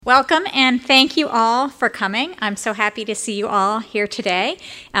Welcome and thank you all for coming. I'm so happy to see you all here today.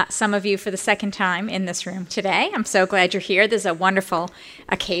 Some of you for the second time in this room today. I'm so glad you're here. This is a wonderful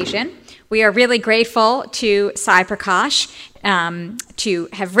occasion. We are really grateful to Sai Prakash to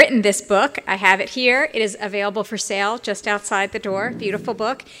have written this book. I have it here. It is available for sale just outside the door. Beautiful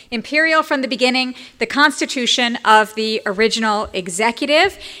book. Imperial from the Beginning, the Constitution of the Original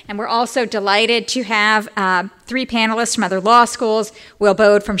Executive. And we're also delighted to have three panelists from other law schools, Will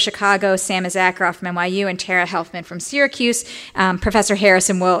Bode from Chicago, Sam Zakharoff from NYU, and Tara Helfman from Syracuse. Professor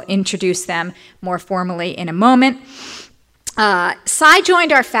Harrison will introduce them more formally in a moment. Sai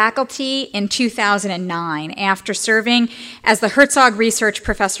joined our faculty in 2009 after serving as the Herzog Research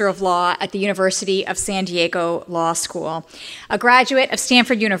Professor of Law at the University of San Diego Law School. A graduate of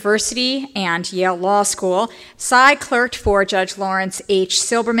Stanford University and Yale Law School, Sai clerked for Judge Lawrence H.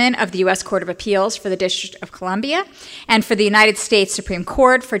 Silberman of the U.S. Court of Appeals for the District of Columbia and for the United States Supreme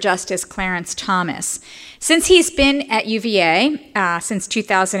Court for Justice Clarence Thomas. Since he's been at UVA since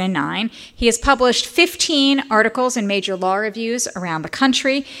 2009, he has published 15 articles in major law reviews around the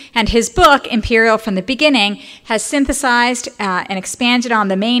country, and his book, Imperial from the Beginning, has synthesized and expanded on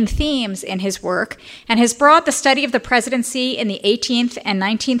the main themes in his work and has brought the study of the presidency in the 18th and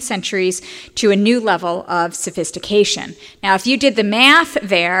 19th centuries to a new level of sophistication. Now, if you did the math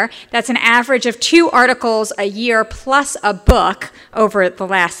there, that's an average of 2 articles a year plus a book over the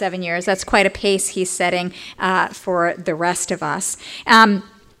last 7 years. That's quite a pace he's setting for the rest of us.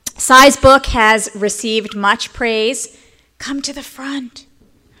 Sai's book has received much praise. Come to the front.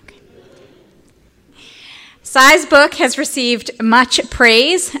 Okay. Sai's book has received much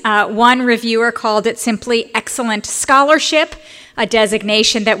praise. One reviewer called it simply excellent scholarship, a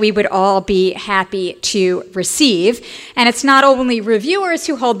designation that we would all be happy to receive. And it's not only reviewers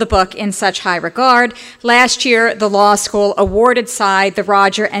who hold the book in such high regard. Last year, the law school awarded Sai the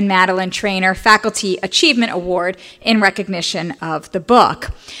Roger and Madeline Traynor Faculty Achievement Award in recognition of the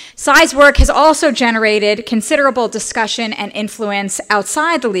book. Sai's work has also generated considerable discussion and influence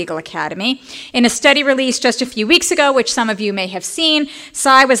outside the legal academy. In a study released just a few weeks ago, which some of you may have seen,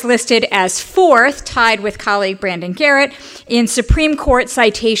 Sai was listed as 4th, tied with colleague Brandon Garrett, in Supreme Court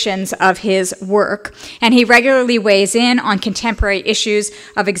citations of his work, and he regularly weighs in on contemporary issues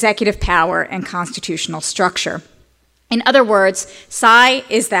of executive power and constitutional structure. In other words, Sai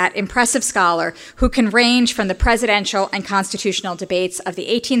is that impressive scholar who can range from the presidential and constitutional debates of the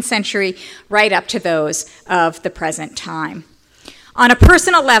 18th century right up to those of the present time. On a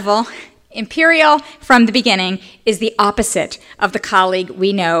personal level, Imperial from the Beginning is the opposite of the colleague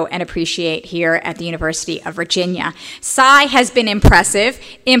we know and appreciate here at the University of Virginia. Sai has been impressive,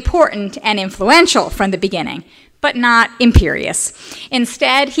 important, and influential from the beginning, but not imperious.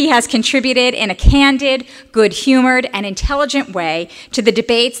 Instead, he has contributed in a candid, good-humored, and intelligent way to the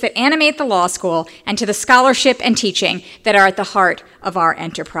debates that animate the law school and to the scholarship and teaching that are at the heart of our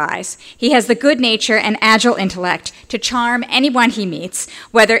enterprise. He has the good nature and agile intellect to charm anyone he meets,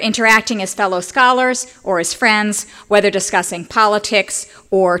 whether interacting as fellow scholars or as friends, whether discussing politics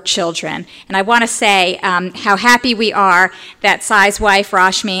or children. And I want to say how happy we are that Sai's wife,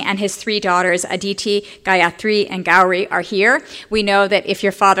 Rashmi, and his 3 daughters, Aditi, Gayatri, and Gauri, are here. We know that if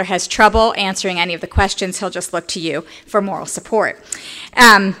your father has trouble answering any of the questions, he'll just look to you for moral support.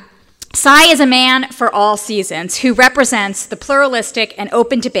 Sai is a man for all seasons who represents the pluralistic and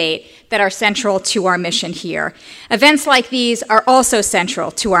open debate that are central to our mission here. Events like these are also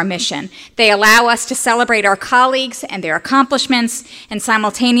central to our mission. They allow us to celebrate our colleagues and their accomplishments and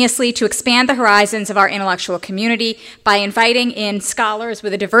simultaneously to expand the horizons of our intellectual community by inviting in scholars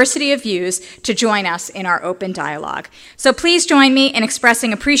with a diversity of views to join us in our open dialogue. So please join me in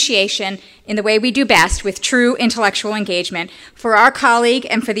expressing appreciation in the way we do best with true intellectual engagement for our colleague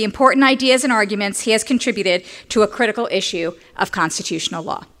and for the important ideas and arguments he has contributed to a critical issue of constitutional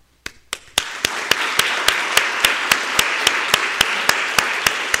law.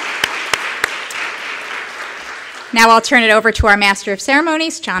 Now I'll turn it over to our Master of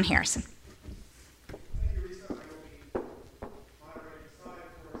Ceremonies, John Harrison.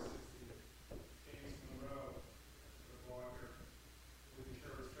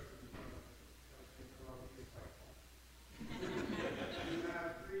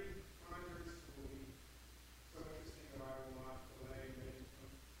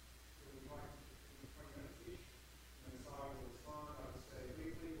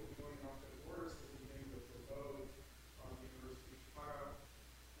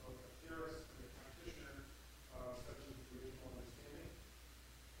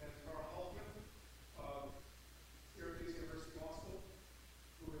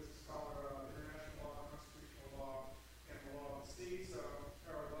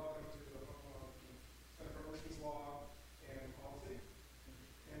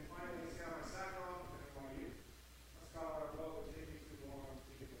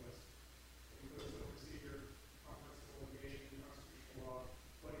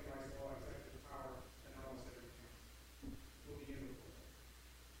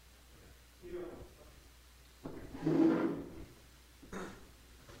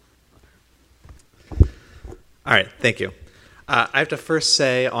 All right, thank you. I have to first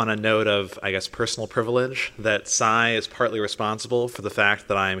say, on a note of, I guess, personal privilege, that Cy is partly responsible for the fact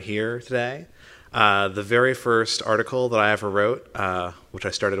that I am here today. The very first article that I ever wrote, which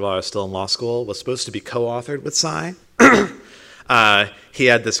I started while I was still in law school, was supposed to be co-authored with Cy. He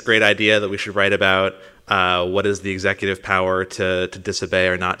had this great idea that we should write about what is the executive power to disobey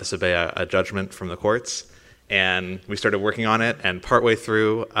or not disobey a judgment from the courts. And we started working on it, and partway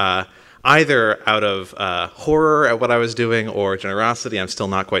through, either out of horror at what I was doing or generosity, I'm still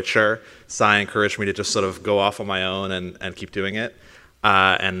not quite sure, Cy encouraged me to just sort of go off on my own and keep doing it.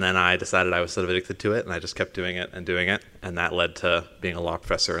 And then I decided I was sort of addicted to it, and I just kept doing it, and that led to being a law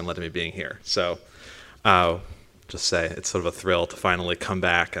professor and led to me being here. So just say it's sort of a thrill to finally come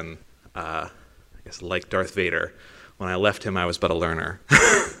back and, I guess, like Darth Vader. When I left him, I was but a learner.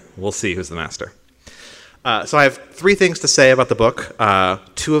 We'll see who's the master. So I have 3 things to say about the book,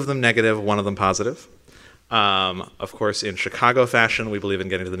 2 of them negative, 1 of them positive. Of course, in Chicago fashion, we believe in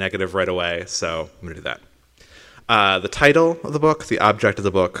getting to the negative right away, so I'm going to do that. The title of the book, the object of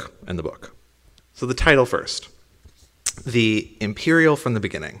the book, and the book. So the title first. The Imperial from the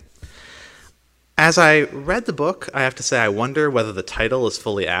Beginning. As I read the book, I have to say I wonder whether the title is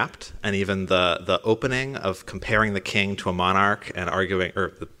fully apt, and even the opening of comparing the king to a monarch and arguing,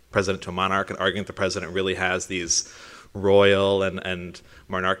 or the president to a monarch and arguing that the president really has these royal and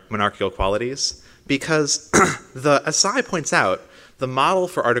monarchical qualities. Because, as Cy points out, the model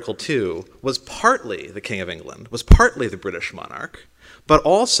for Article 2 was partly the King of England, was partly the British monarch, but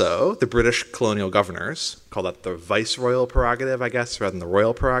also the British colonial governors, call that the viceroyal prerogative, I guess, rather than the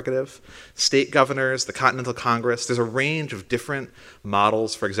royal prerogative, state governors, the Continental Congress. There's a range of different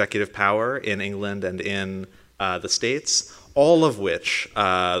models for executive power in England and in the States, all of which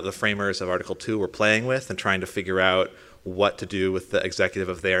the framers of Article 2 were playing with and trying to figure out what to do with the executive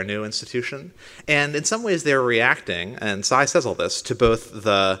of their new institution. And in some ways they're reacting, and Cy says all this, to both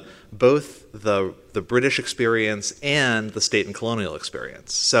the British experience and the state and colonial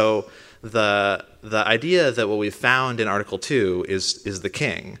experience. So the idea that what we've found in Article 2 is the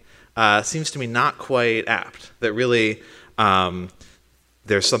king seems to me not quite apt. That really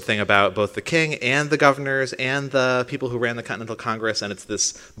there's something about both the king and the governors and the people who ran the Continental Congress, and it's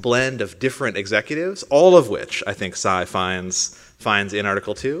this blend of different executives, all of which I think Cy finds in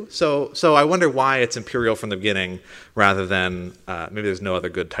Article 2. So I wonder why it's imperial from the beginning rather than, maybe there's no other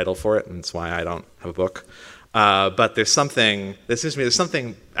good title for it, and that's why I don't have a book. But it seems to me there's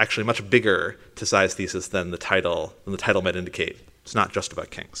something actually much bigger to Cy's thesis than the title might indicate. It's not just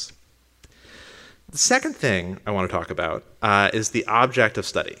about kings. The second thing I want to talk about is the object of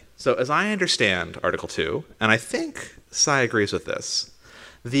study. So as I understand Article 2, and I think Cy agrees with this,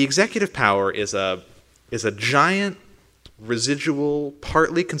 the executive power is a giant, residual,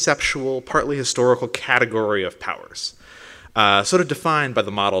 partly conceptual, partly historical category of powers, sort of defined by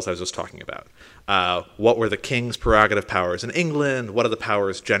the models I was just talking about. What were the king's prerogative powers in England? What are the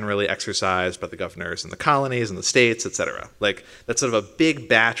powers generally exercised by the governors in the colonies and the states, etc.? Like, that's sort of a big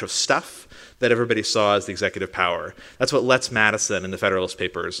batch of stuff that everybody saw as the executive power. That's what lets Madison in the Federalist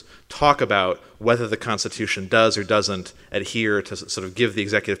Papers talk about whether the Constitution does or doesn't adhere to sort of give the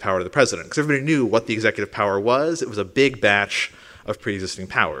executive power to the president. Because everybody knew what the executive power was. It was a big batch of pre-existing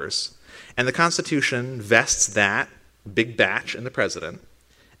powers. And the Constitution vests that big batch in the president,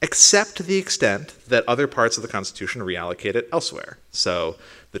 except to the extent that other parts of the Constitution reallocate it elsewhere. So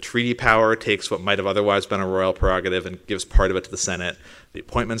the treaty power takes what might have otherwise been a royal prerogative and gives part of it to the Senate. The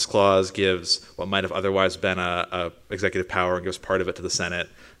Appointments Clause gives what might have otherwise been a executive power and gives part of it to the Senate.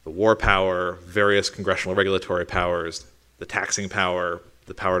 The war power, various congressional regulatory powers, the taxing power,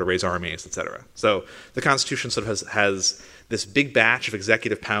 the power to raise armies, etc. So the Constitution sort of has this big batch of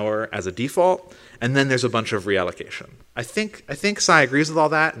executive power as a default, and then there's a bunch of reallocation. I think Cy agrees with all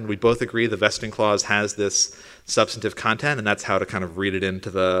that, and we both agree the vesting clause has this substantive content, and that's how to kind of read it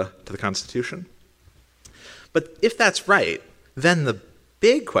into the Constitution. But if that's right, then the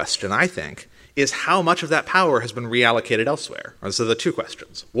big question, I think, is how much of that power has been reallocated elsewhere. So the 2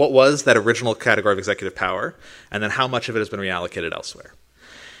 questions. What was that original category of executive power? And then how much of it has been reallocated elsewhere?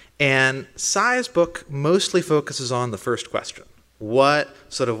 And Cy's book mostly focuses on the first question. What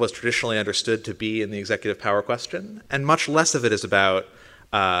sort of was traditionally understood to be in the executive power question? And much less of it is about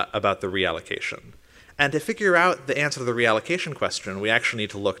the reallocation. And to figure out the answer to the reallocation question, we actually need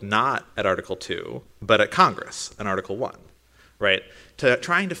to look not at Article 2, but at Congress and Article 1, right?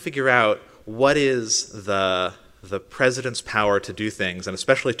 Trying to figure out what is the president's power to do things, and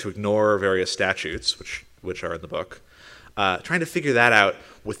especially to ignore various statutes, which are in the book. Trying to figure that out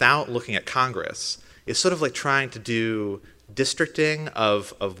without looking at Congress is sort of like trying to do districting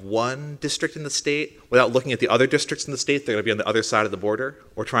of one district in the state without looking at the other districts in the state. They're going to be on the other side of the border,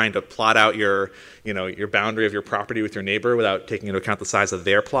 or trying to plot out your boundary of your property with your neighbor without taking into account the size of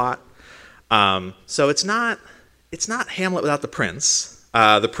their plot. So it's not Hamlet without the prince.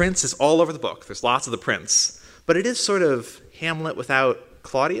 The prince is all over the book. There's lots of the prince, but it is sort of Hamlet without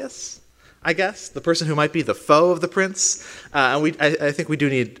Claudius, I guess, the person who might be the foe of the prince. And I think we do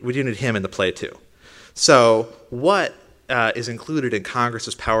need him in the play too. So what is included in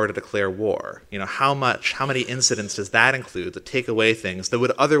Congress's power to declare war? How many incidents does that include that take away things that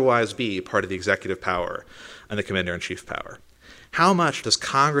would otherwise be part of the executive power and the commander-in-chief power? How much does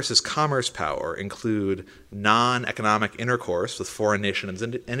Congress's commerce power include non-economic intercourse with foreign nations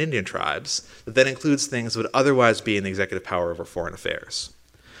and Indian tribes that then includes things that would otherwise be in the executive power over foreign affairs?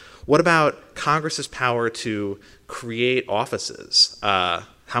 What about Congress's power to create offices?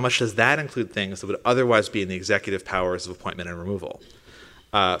 How much does that include things that would otherwise be in the executive powers of appointment and removal?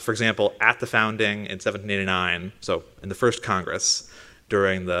 For example, at the founding in 1789, so in the first Congress,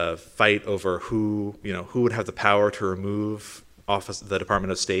 during the fight over who would have the power to remove officers in the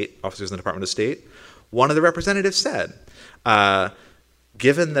Department of State, one of the representatives said,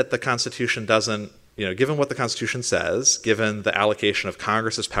 given that the Constitution doesn't, given what the Constitution says, given the allocation of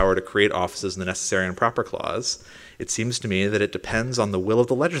Congress's power to create offices in the necessary and proper clause, it seems to me that it depends on the will of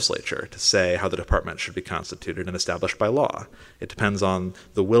the legislature to say how the department should be constituted and established by law. It depends on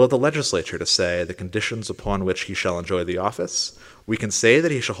the will of the legislature to say the conditions upon which he shall enjoy the office. We can say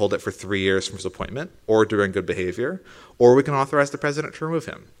that he shall hold it for 3 years from his appointment, or during good behavior, or we can authorize the president to remove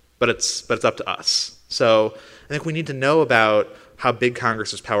him. But it's up to us. So I think we need to know about how big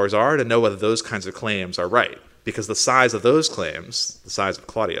Congress's powers are to know whether those kinds of claims are right, because the size of those claims, the size of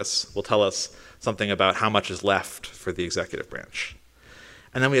Claudius, will tell us something about how much is left for the executive branch.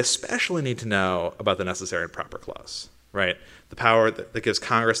 And then we especially need to know about the necessary and proper clause, right? The power that gives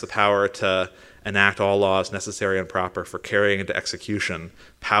Congress the power to enact all laws necessary and proper for carrying into execution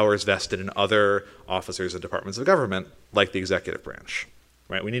powers vested in other officers and departments of government, like the executive branch.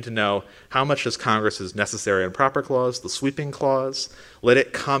 Right? We need to know how much does Congress's necessary and proper clause, the sweeping clause, let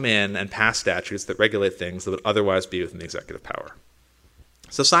it come in and pass statutes that regulate things that would otherwise be within the executive power.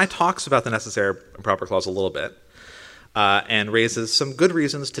 So Sy talks about the necessary and proper clause a little bit and raises some good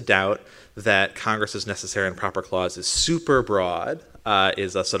reasons to doubt that Congress's necessary and proper clause is super broad,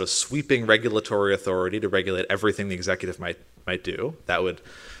 is a sort of sweeping regulatory authority to regulate everything the executive might do. That would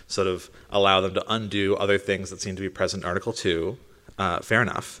sort of allow them to undo other things that seem to be present in Article 2. Fair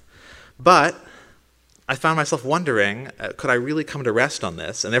enough. But I found myself wondering, could I really come to rest on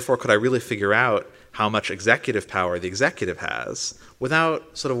this? And therefore, could I really figure out how much executive power the executive has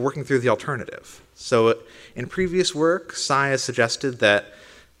without sort of working through the alternative? So in previous work, Sy has suggested that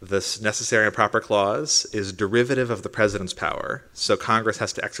this necessary and proper clause is derivative of the president's power. So Congress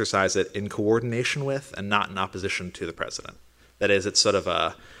has to exercise it in coordination with and not in opposition to the president. That is, it's sort of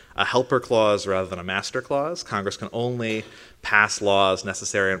a helper clause rather than a master clause. Congress can only pass laws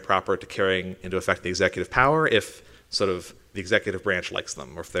necessary and proper to carrying into effect the executive power if sort of the executive branch likes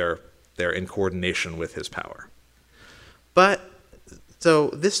them, or if they're in coordination with his power. But so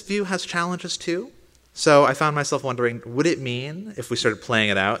this view has challenges too. So I found myself wondering, would it mean, if we started playing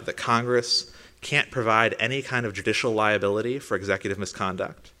it out, that Congress can't provide any kind of judicial liability for executive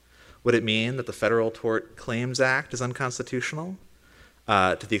misconduct? Would it mean that the Federal Tort Claims Act is unconstitutional?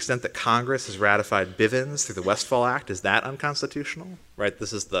 To the extent that Congress has ratified Bivens through the Westfall Act, is that unconstitutional? Right?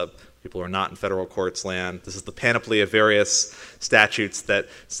 This is the people who are not in federal courts land. This is the panoply of various statutes that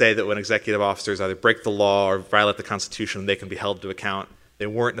say that when executive officers either break the law or violate the Constitution, they can be held to account. They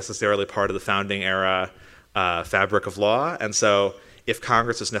weren't necessarily part of the founding era fabric of law, and so if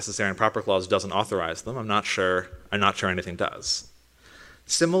Congress's necessary and proper clause doesn't authorize them, I'm not sure anything does.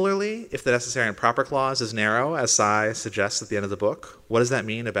 Similarly, if the necessary and proper clause is narrow, as Sy suggests at the end of the book, what does that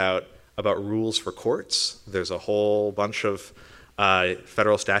mean about rules for courts? There's a whole bunch of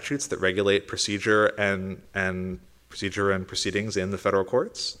federal statutes that regulate procedure and proceedings in the federal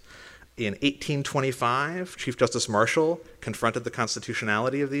courts. In 1825, Chief Justice Marshall confronted the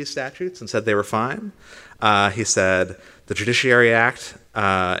constitutionality of these statutes and said they were fine. He said the Judiciary Act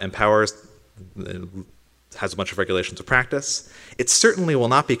has a bunch of regulations of practice. It certainly will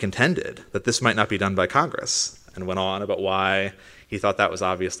not be contended that this might not be done by Congress, and went on about why he thought that was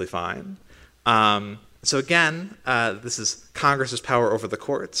obviously fine. So again, this is Congress's power over the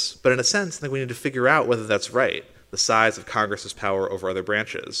courts, but in a sense, I think we need to figure out whether that's right, the size of Congress's power over other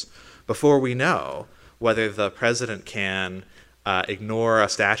branches, before we know whether the president can ignore a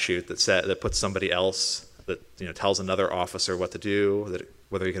statute that puts somebody else, that tells another officer what to do,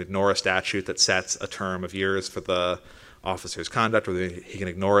 whether he can ignore a statute that sets a term of years for the officer's conduct, whether he can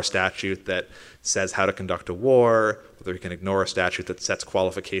ignore a statute that says how to conduct a war, whether he can ignore a statute that sets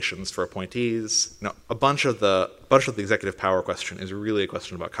qualifications for appointees. A bunch of the executive power question is really a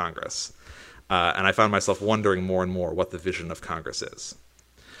question about Congress. And I found myself wondering more and more what the vision of Congress is.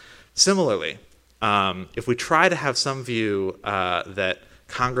 Similarly, if we try to have some view that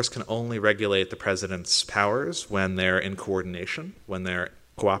Congress can only regulate the president's powers when they're in coordination, when they're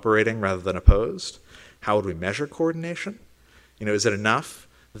cooperating rather than opposed, how would we measure coordination? Is it enough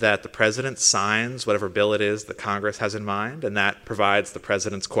that the president signs whatever bill it is that Congress has in mind, and that provides the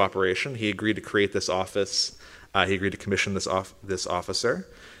president's cooperation? He agreed to create this office. He agreed to commission this officer.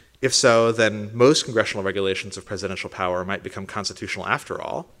 If so, then most congressional regulations of presidential power might become constitutional after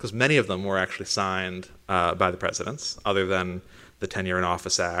all, because many of them were actually signed by the presidents, other than the Tenure in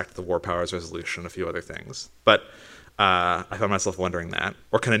Office Act, the War Powers Resolution, a few other things. But I found myself wondering that.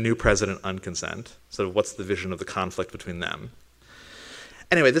 Or can a new president unconsent? So what's the vision of the conflict between them?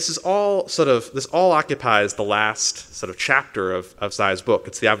 Anyway, this all occupies the last sort of chapter of Tsai's book.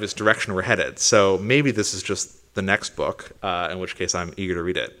 It's the obvious direction we're headed. So maybe this is just the next book, in which case I'm eager to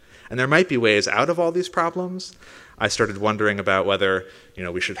read it. And there might be ways out of all these problems. I started wondering about whether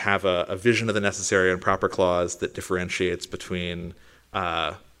we should have a vision of the necessary and proper clause that differentiates between,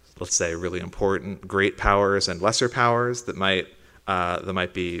 let's say, really important great powers and lesser powers that might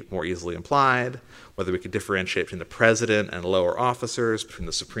be more easily implied, whether we could differentiate between the president and lower officers, between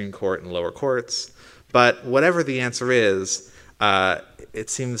the Supreme Court and lower courts. But whatever the answer is, it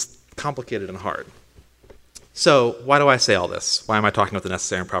seems complicated and hard. So why do I say all this? Why am I talking about the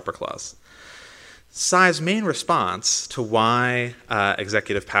necessary and proper clause? Tsai's main response to why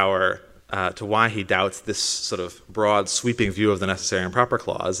executive power, to why he doubts this sort of broad, sweeping view of the necessary and proper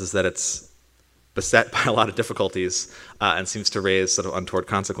clause is that it's beset by a lot of difficulties and seems to raise sort of untoward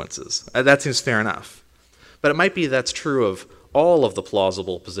consequences. That seems fair enough. But it might be that's true of all of the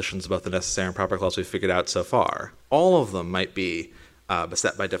plausible positions about the necessary and proper clause we've figured out so far. All of them might be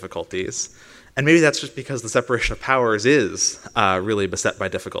beset by difficulties. And maybe that's just because the separation of powers is really beset by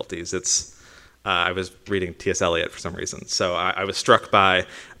difficulties. I was reading T.S. Eliot for some reason, so I was struck by,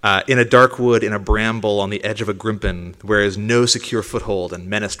 in a dark wood, in a bramble on the edge of a grimpen, where is no secure foothold and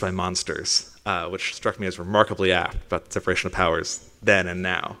menaced by monsters, which struck me as remarkably apt about the separation of powers then and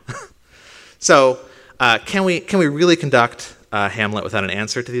now. So can we really conduct Hamlet without an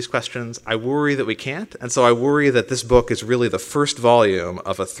answer to these questions? I worry that we can't, and so I worry that this book is really the first volume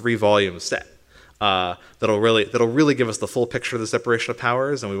of a 3-volume set. That'll really give us the full picture of the separation of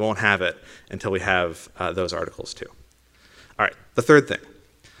powers, and we won't have it until we have those articles too. All right, the third thing.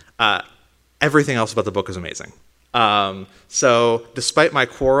 Everything else about the book is amazing. So despite my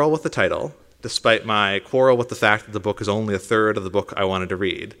quarrel with the title, despite my quarrel with the fact that the book is only a third of the book I wanted to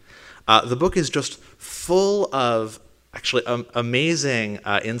read, the book is just full of actually amazing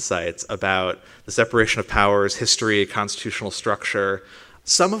insights about the separation of powers, history, constitutional structure,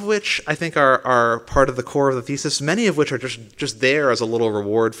 some of which I think are part of the core of the thesis, many of which are just there as a little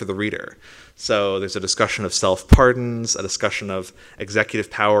reward for the reader. So there's a discussion of self-pardons, a discussion of executive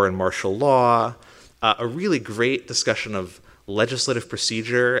power and martial law, a really great discussion of legislative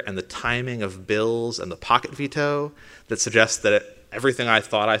procedure and the timing of bills and the pocket veto that suggests that everything I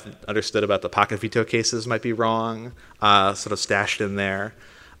thought I understood about the pocket veto cases might be wrong, sort of stashed in there.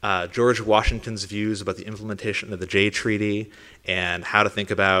 George Washington's views about the implementation of the Jay Treaty and how to think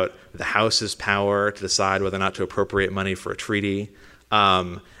about the House's power to decide whether or not to appropriate money for a treaty.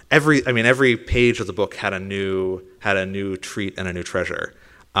 Every page of the book had a new treat and a new treasure,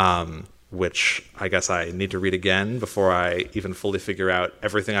 which I guess I need to read again before I even fully figure out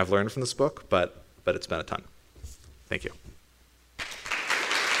everything I've learned from this book. But it's been a ton. Thank you.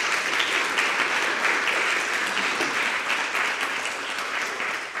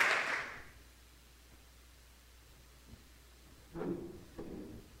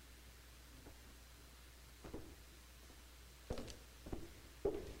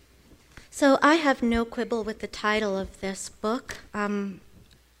 So I have no quibble with the title of this book.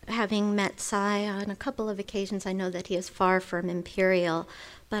 Having met Tsai on a couple of occasions, I know that he is far from imperial,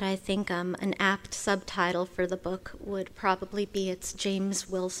 but I think an apt subtitle for the book would probably be It's James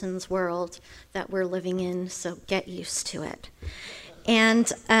Wilson's World that we're living in, so get used to it.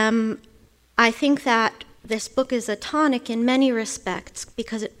 And I think that this book is a tonic in many respects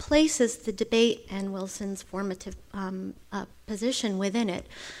because it places the debate and Wilson's formative position within it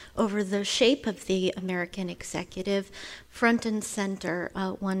over the shape of the American executive front and center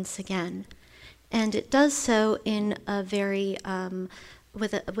once again. And it does so in a very,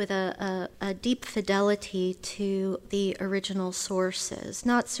 with a deep fidelity to the original sources.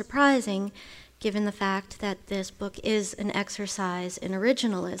 Not surprising, given the fact that this book is an exercise in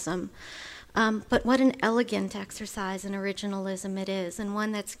originalism. But what an elegant exercise in originalism it is, and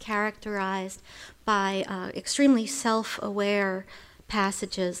one that's characterized by extremely self-aware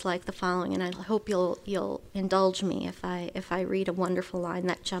passages like the following, and I hope you'll indulge me if I read a wonderful line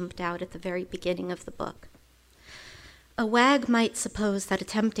that jumped out at the very beginning of the book. A wag might suppose that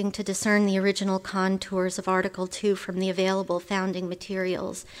attempting to discern the original contours of Article 2 from the available founding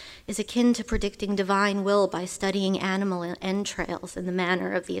materials is akin to predicting divine will by studying animal entrails in the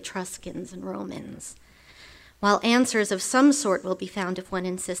manner of the Etruscans and Romans. While answers of some sort will be found if one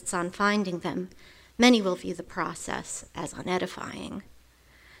insists on finding them, many will view the process as unedifying.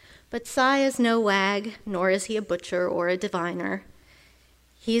 But Sy is no wag, nor is he a butcher or a diviner.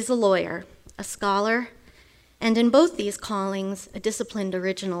 He is a lawyer, a scholar, and in both these callings, a disciplined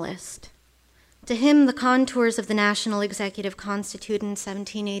originalist. To him, the contours of the National Executive Constituted in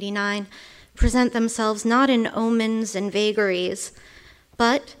 1789 present themselves not in omens and vagaries,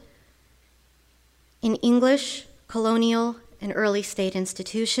 but in English, colonial, and early state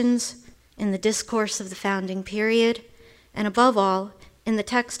institutions, in the discourse of the founding period, and above all, in the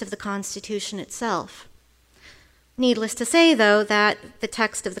text of the Constitution itself. Needless to say, though, that the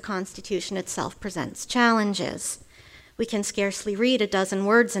text of the Constitution itself presents challenges. We can scarcely read a dozen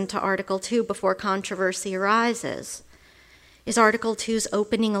words into Article 2 before controversy arises. Is Article 2's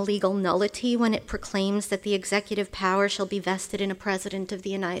opening a legal nullity when it proclaims that the executive power shall be vested in a President of the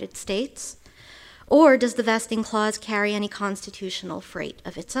United States? Or does the vesting clause carry any constitutional freight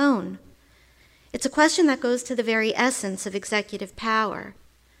of its own? It's a question that goes to the very essence of executive power.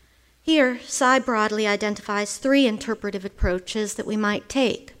 Here, Sy broadly identifies three interpretive approaches that we might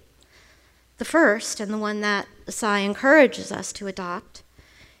take. The first, and the one that Sy encourages us to adopt,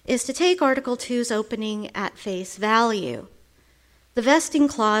 is to take Article 2's opening at face value. The vesting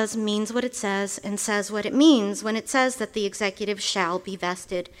clause means what it says and says what it means when it says that the executive shall be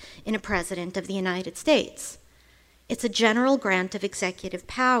vested in a President of the United States. It's a general grant of executive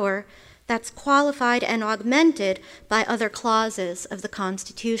power that's qualified and augmented by other clauses of the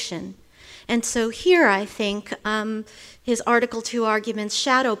Constitution. And so here, I think, his Article 2 arguments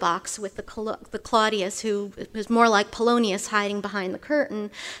shadow box with the Claudius, who was more like Polonius hiding behind the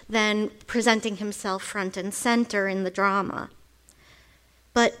curtain than presenting himself front and center in the drama.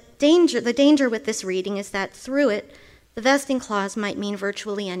 But the danger with this reading is that through it, the vesting clause might mean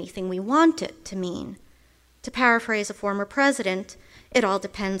virtually anything we want it to mean. To paraphrase a former president, it all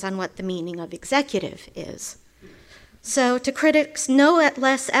depends on what the meaning of executive is. So to critics no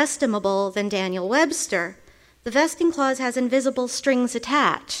less estimable than Daniel Webster, the vesting clause has invisible strings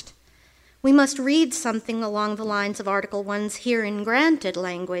attached. We must read something along the lines of Article 1's herein granted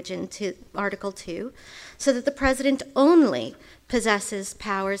language into Article 2, so that the president only possesses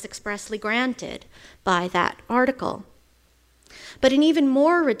powers expressly granted by that article. But an even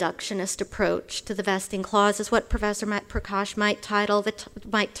more reductionist approach to the vesting clause is what Professor Prakash might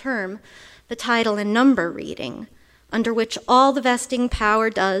term the title and number reading, under which all the vesting power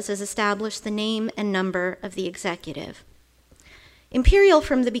does is establish the name and number of the executive. Imperial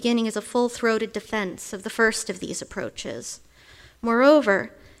from the beginning is a full-throated defense of the first of these approaches.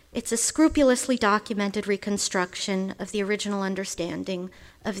 Moreover, it's a scrupulously documented reconstruction of the original understanding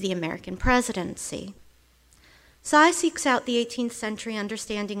of the American presidency. Sy seeks out the 18th century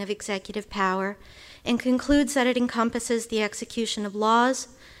understanding of executive power and concludes that it encompasses the execution of laws,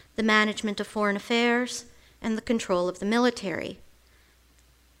 the management of foreign affairs, and the control of the military.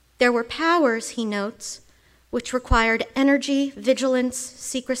 There were powers, he notes, which required energy, vigilance,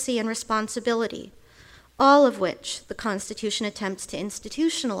 secrecy, and responsibility, all of which the Constitution attempts to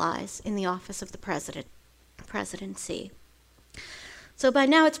institutionalize in the office of the presidency. So by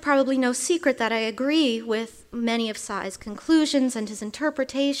now it's probably no secret that I agree with many of Sy's conclusions and his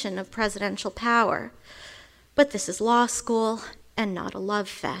interpretation of presidential power. But this is law school and not a love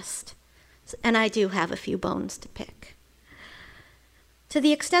fest. And I do have a few bones to pick. To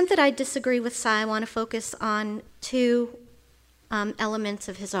the extent that I disagree with Sy, I want to focus on two elements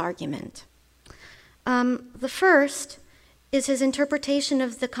of his argument. The first is his interpretation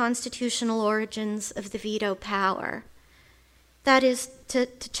of the constitutional origins of the veto power. That is, to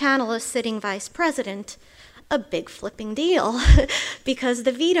channel a sitting vice president, a big flipping deal, because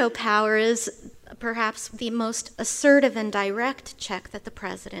the veto power is perhaps the most assertive and direct check that the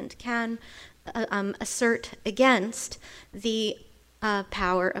president can assert against the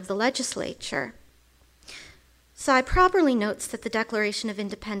power of the legislature. Sy properly notes that the Declaration of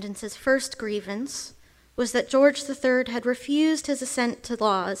Independence's first grievance was that George III had refused his assent to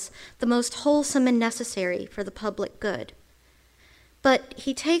laws the most wholesome and necessary for the public good. But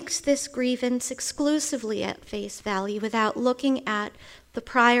he takes this grievance exclusively at face value without looking at the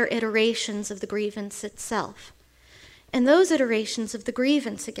prior iterations of the grievance itself. And those iterations of the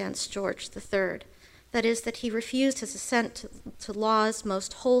grievance against George III, that is, that he refused his assent to laws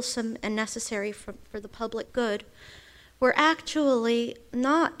most wholesome and necessary for the public good, were actually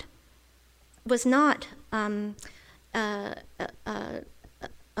was not a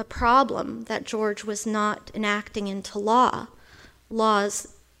problem that George was not enacting into laws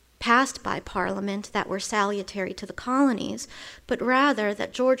passed by Parliament that were salutary to the colonies, but rather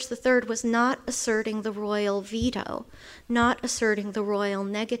that George III was not asserting the royal veto, not asserting the royal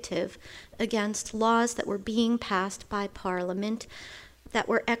negative against laws that were being passed by Parliament that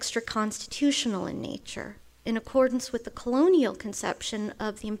were extra-constitutional in nature. In accordance with the colonial conception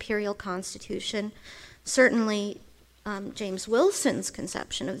of the imperial constitution, certainly James Wilson's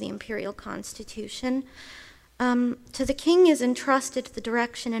conception of the imperial constitution, to the king is entrusted the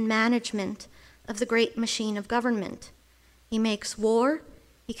direction and management of the great machine of government. He makes war,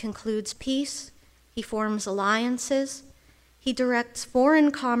 he concludes peace, he forms alliances, he directs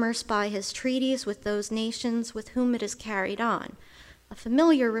foreign commerce by his treaties with those nations with whom it is carried on. A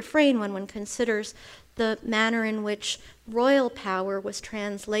familiar refrain when one considers the manner in which royal power was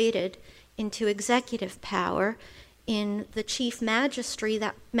translated into executive power in the chief magistracy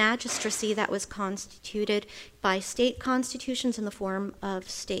that was constituted by state constitutions in the form of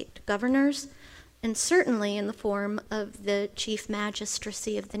state governors, and certainly in the form of the chief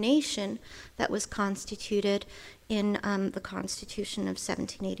magistracy of the nation that was constituted in the Constitution of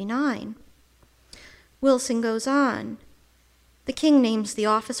 1789. Wilson goes on. The king names the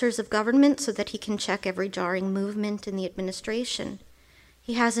officers of government so that he can check every jarring movement in the administration.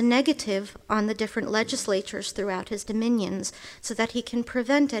 He has a negative on the different legislatures throughout his dominions so that he can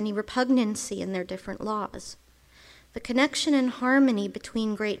prevent any repugnancy in their different laws. The connection and harmony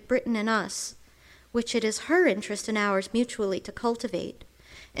between Great Britain and us, which it is her interest and ours mutually to cultivate,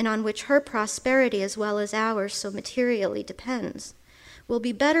 and on which her prosperity as well as ours so materially depends, will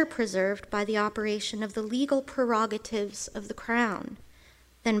be better preserved by the operation of the legal prerogatives of the Crown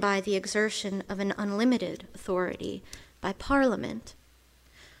than by the exertion of an unlimited authority by Parliament.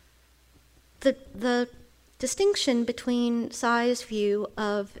 The distinction between Say's view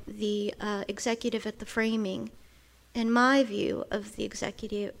of the executive at the framing and my view of the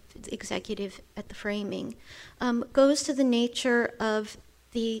executive at the framing goes to the nature of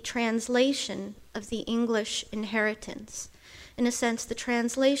the translation of the English inheritance. In a sense, the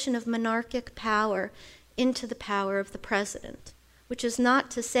translation of monarchic power into the power of the president, which is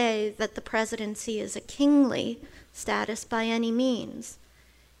not to say that the presidency is a kingly status by any means.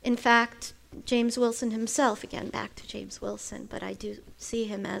 In fact, James Wilson himself, again back to James Wilson, but I do see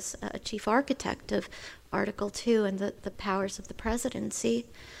him as a chief architect of Article 2 and the powers of the presidency,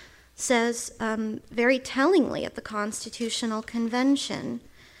 says very tellingly at the Constitutional Convention,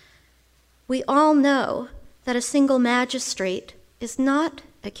 we all know that a single magistrate is not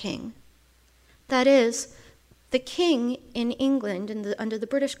a king. That is, the king in England under the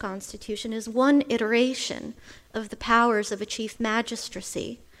British Constitution is one iteration of the powers of a chief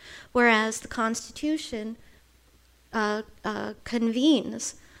magistracy, whereas the Constitution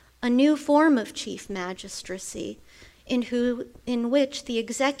convenes a new form of chief magistracy in which the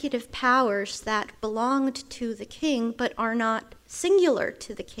executive powers that belonged to the king but are not singular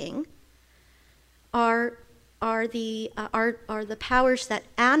to the king are the powers that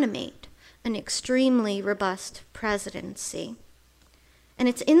animate an extremely robust presidency. And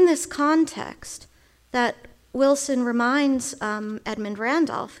it's in this context that Wilson reminds Edmund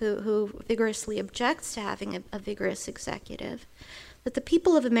Randolph, who vigorously objects to having a vigorous executive, that the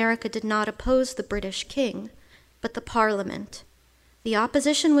people of America did not oppose the British king, but the Parliament. The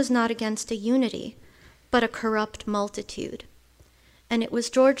opposition was not against a unity, but a corrupt multitude. And it was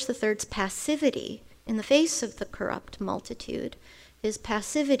George III's passivity in the face of the corrupt multitude, his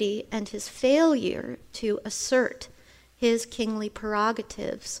passivity and his failure to assert his kingly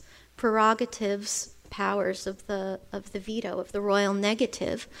prerogatives, powers of the veto, of the royal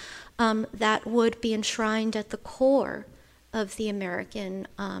negative, that would be enshrined at the core of the American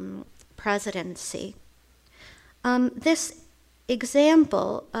presidency. This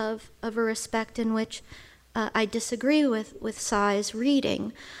example of a respect in which I disagree with Say's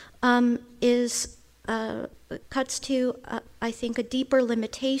reading cuts to, I think, a deeper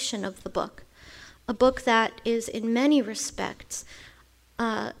limitation of the book, a book that is in many respects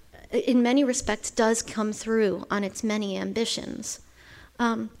does come through on its many ambitions.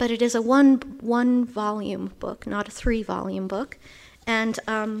 But it is a one volume book, not a 3-volume book, And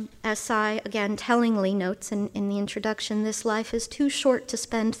as Sy again tellingly notes in the introduction, this life is too short to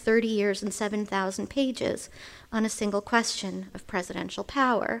spend 30 years and 7,000 pages on a single question of presidential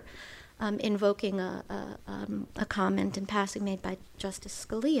power, invoking a comment in passing made by Justice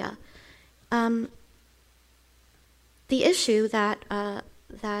Scalia. The issue that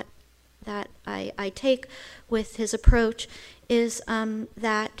I take with his approach is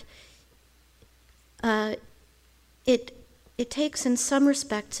that it takes in some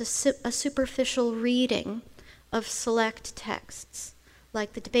respects a superficial reading of select texts,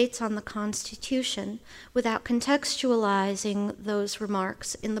 like the debates on the Constitution, without contextualizing those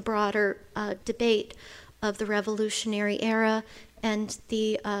remarks in the broader debate of the Revolutionary Era and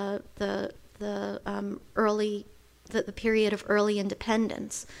the period of early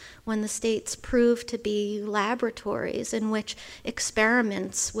independence, when the states proved to be laboratories in which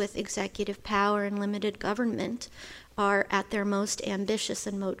experiments with executive power and limited government are at their most ambitious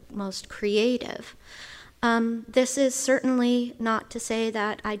and most creative. This is certainly not to say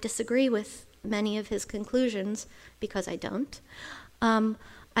that I disagree with many of his conclusions, because I don't.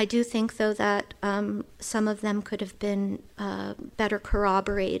 I do think, though, that some of them could have been better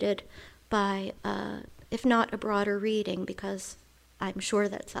corroborated by, if not a broader reading, because I'm sure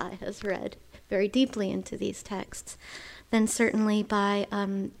that Sy has read very deeply into these texts, then certainly by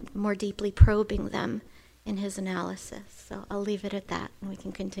more deeply probing them in his analysis. So I'll leave it at that, and we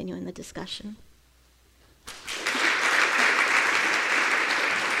can continue in the discussion.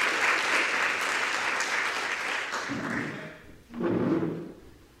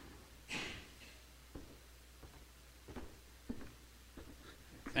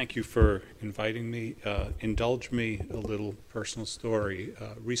 Thank you for inviting me. Indulge me a little personal story.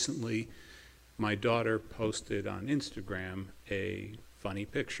 Recently, my daughter posted on Instagram a funny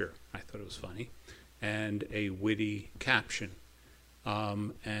picture. I thought it was funny, and a witty caption.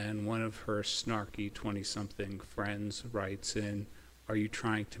 And one of her snarky 20-something friends writes in, "Are you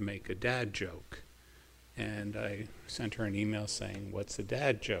trying to make a dad joke?" And I sent her an email saying, "What's a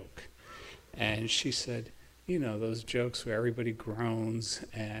dad joke?" And she said, "You know, those jokes where everybody groans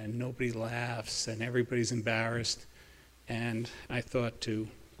and nobody laughs and everybody's embarrassed." And I thought, to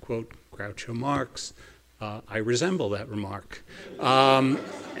quote Groucho Marx, I resemble that remark.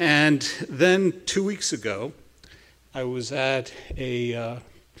 And then 2 weeks ago, I was at a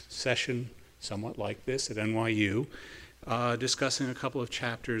session somewhat like this at NYU, discussing a couple of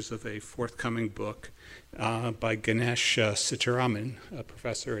chapters of a forthcoming book by Ganesh Sitaraman, a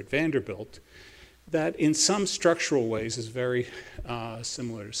professor at Vanderbilt, that in some structural ways is very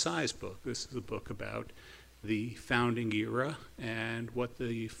similar to Sy's book. This is a book about the founding era and what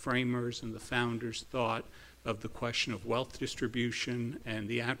the framers and the founders thought of the question of wealth distribution and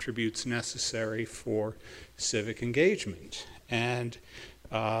the attributes necessary for civic engagement. And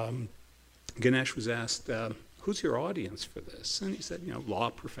Ganesh was asked, who's your audience for this? And he said, you know,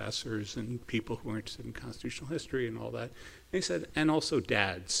 law professors and people who are interested in constitutional history and all that. And he said, and also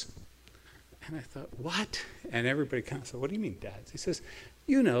dads. And I thought, what? And everybody kind of said, what do you mean dads? He says,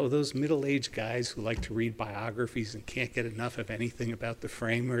 you know, those middle-aged guys who like to read biographies and can't get enough of anything about the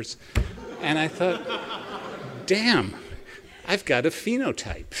framers. And I thought, damn, I've got a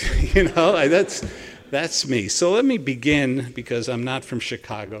phenotype. You know, that's me. So let me begin, because I'm not from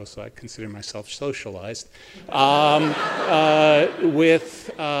Chicago, so I consider myself socialized, with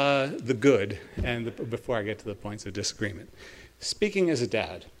the good, and before I get to the points of disagreement. Speaking as a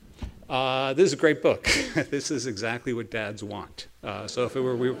dad, this is a great book. This is exactly what dads want. So if we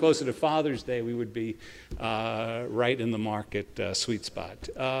were closer to Father's Day, we would be right in the market sweet spot.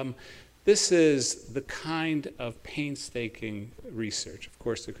 This is the kind of painstaking research. Of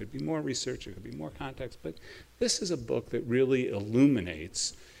course, there could be more research, there could be more context, but this is a book that really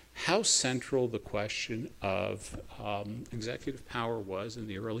illuminates how central the question of executive power was in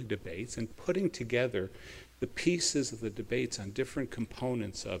the early debates, and putting together the pieces of the debates on different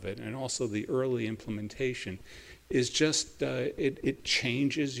components of it, and also the early implementation, is just, it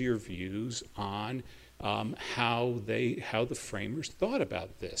changes your views on how the framers thought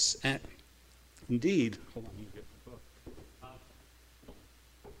about this. And indeed, hold on, let me get my book.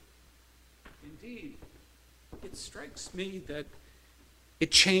 Indeed, it strikes me that it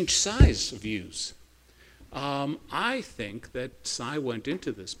changed Sy's views. I think that Sy went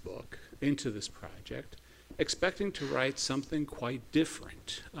into this book, into this project, expecting to write something quite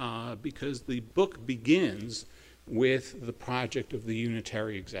different, because the book begins with the project of the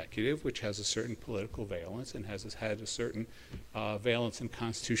unitary executive, which has a certain political valence and has had a certain valence in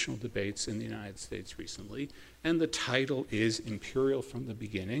constitutional debates in the United States recently. And the title is Imperial from the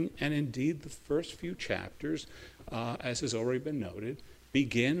Beginning, and indeed the first few chapters as has already been noted,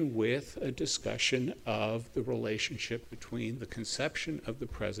 begin with a discussion of the relationship between the conception of the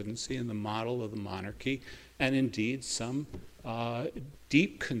presidency and the model of the monarchy, and indeed some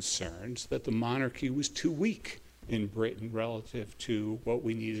deep concerns that the monarchy was too weak in Britain relative to what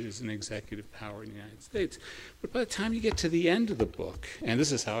we needed as an executive power in the United States. But by the time you get to the end of the book, and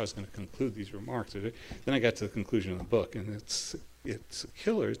this is how I was going to conclude these remarks, then I got to the conclusion of the book, and it's a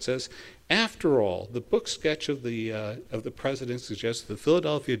killer. It says, after all, the book sketch of the president suggests the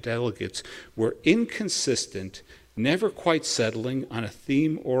Philadelphia delegates were inconsistent, never quite settling on a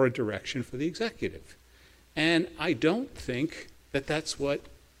theme or a direction for the executive. And I don't think that that's what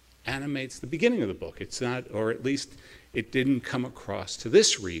animates the beginning of the book. It's not, or at least it didn't come across to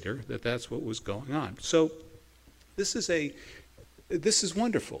this reader that that's what was going on. So this is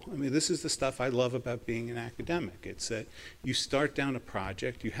wonderful. I mean, this is the stuff I love about being an academic. It's that you start down a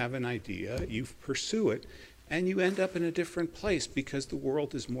project, you have an idea, you pursue it, and you end up in a different place because the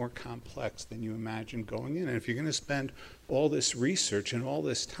world is more complex than you imagined going in. And if you're going to spend all this research and all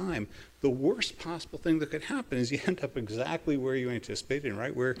this time, the worst possible thing that could happen is you end up exactly where you anticipated,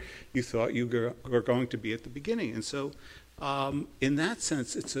 right where you thought you were going to be at the beginning. And so in that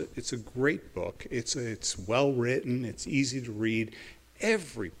sense, it's a great book. It's well written. It's easy to read.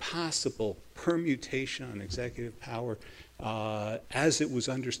 Every possible permutation on executive power, as it was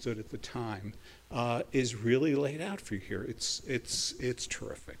understood at the time, is really laid out for you here. It's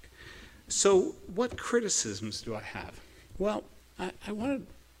terrific. So, what criticisms do I have? Well, I want to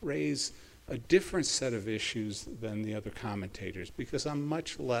raise a different set of issues than the other commentators because I'm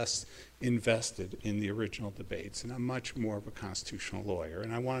much less invested in the original debates and I'm much more of a constitutional lawyer,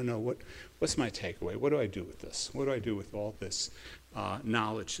 and I want to know what's my takeaway? What do I do with this? What do I do with all this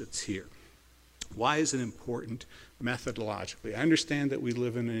knowledge that's here? Why is it important methodologically? I understand that we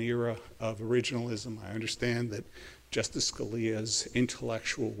live in an era of originalism. I understand that Justice Scalia's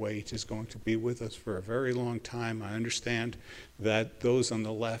intellectual weight is going to be with us for a very long time. I understand that those on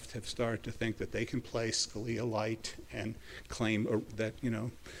the left have started to think that they can play Scalia light and claim that,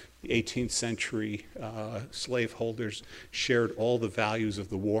 the 18th century slaveholders shared all the values of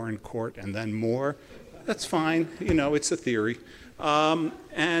the Warren Court and then more. That's fine. It's a theory.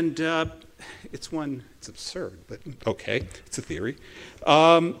 It's absurd, but okay, it's a theory.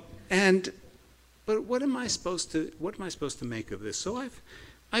 But what am I supposed to make of this? So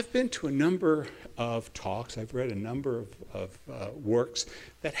I've been to a number of talks. I've read a number of works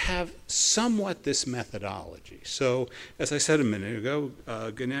that have somewhat this methodology. So as I said a minute ago,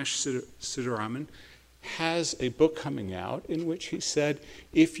 Ganesh Siddharaman has a book coming out in which he said,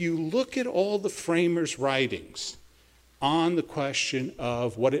 if you look at all the framers' writings on the question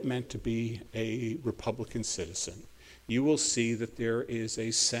of what it meant to be a Republican citizen, you will see that there is a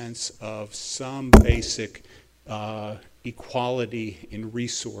sense of some basic equality in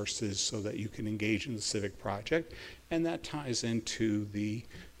resources so that you can engage in the civic project. And that ties into the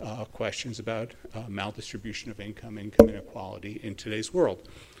questions about maldistribution of income inequality in today's world.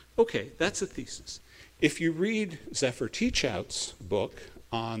 Okay, that's a thesis. If you read Zephyr Teachout's book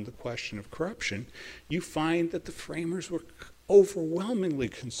on the question of corruption, you find that the framers were overwhelmingly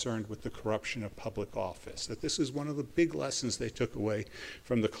concerned with the corruption of public office, that this is one of the big lessons they took away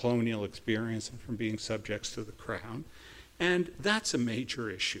from the colonial experience and from being subjects to the crown. And that's a major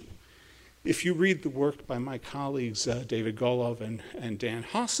issue. If you read the work by my colleagues David Golov and Dan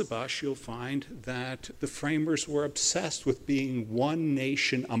Hasebash, you'll find that the framers were obsessed with being one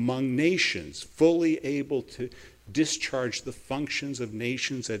nation among nations, fully able to discharge the functions of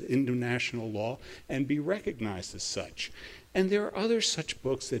nations at international law and be recognized as such. And there are other such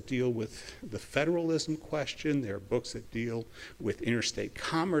books that deal with the federalism question. There are books that deal with interstate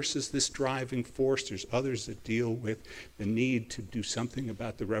commerce as this driving force. There's others that deal with the need to do something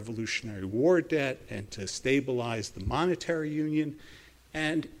about the Revolutionary War debt and to stabilize the monetary union.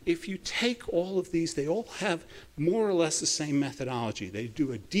 And if you take all of these, they all have more or less the same methodology. They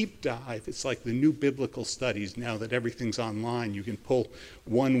do a deep dive. It's like the new biblical studies. Now that everything's online, you can pull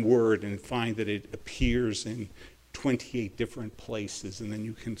one word and find that it appears in 28 different places, and then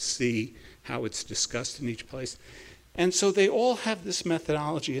you can see how it's discussed in each place. And so they all have this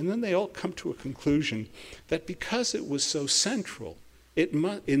methodology, and then they all come to a conclusion that because it was so central,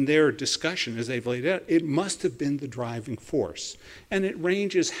 in their discussion as they've laid out, it must have been the driving force. And it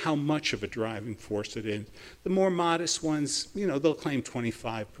ranges how much of a driving force it is. The more modest ones, they'll claim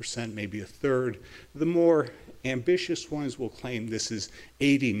 25%, maybe a third. The more ambitious ones will claim this is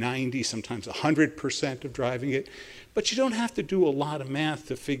 80, 90, sometimes 100% of driving it. But you don't have to do a lot of math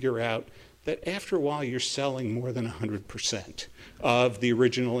to figure out that after a while you're selling more than 100% of the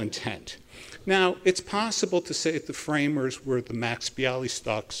original intent. Now, it's possible to say that the framers were the Max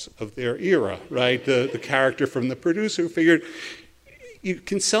Bialystocks of their era, right? The character from The Producer who figured you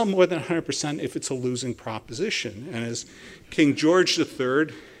can sell more than 100% if it's a losing proposition. And as King George III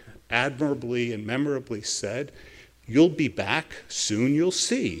admirably and memorably said, "You'll be back, soon you'll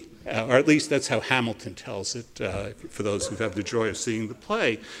see." Or at least that's how Hamilton tells it, for those who have the joy of seeing the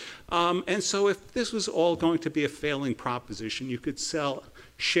play. And so if this was all going to be a failing proposition, you could sell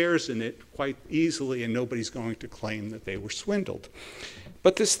shares in it quite easily and nobody's going to claim that they were swindled.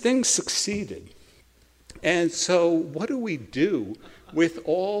 But this thing succeeded. And so what do we do with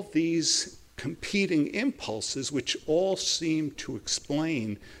all these competing impulses which all seem to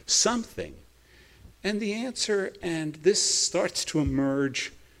explain something? And the answer, and this starts to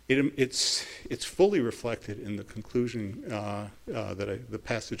emerge, it's fully reflected in the conclusion, the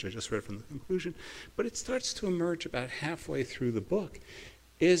passage I just read from the conclusion, but it starts to emerge about halfway through the book,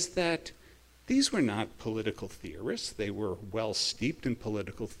 is that these were not political theorists. They were well steeped in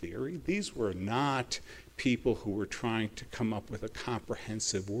political theory. These were not people who were trying to come up with a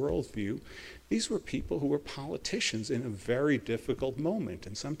comprehensive worldview. These were people who were politicians in a very difficult moment,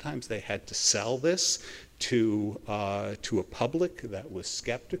 and sometimes they had to sell this to a public that was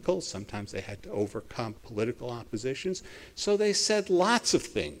skeptical. Sometimes they had to overcome political oppositions. So they said lots of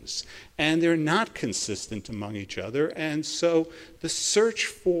things, and they're not consistent among each other. And so the search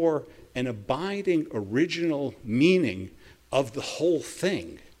for an abiding original meaning of the whole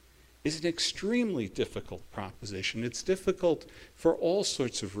thing is an extremely difficult proposition. It's difficult for all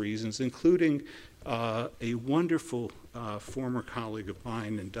sorts of reasons, including a wonderful former colleague of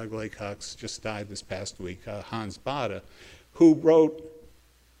mine, and Doug Laycock's just died this past week, Hans Bada, who wrote,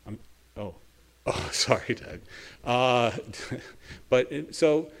 sorry, Doug.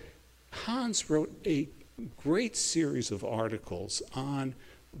 So Hans wrote a great series of articles on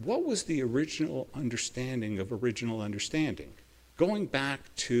what was the original understanding of original understanding. Going back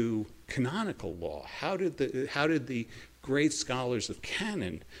to canonical law, how did the great scholars of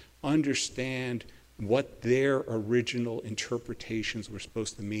canon understand what their original interpretations were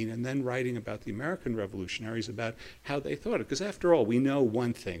supposed to mean, and then writing about the American revolutionaries about how they thought it? Because after all, we know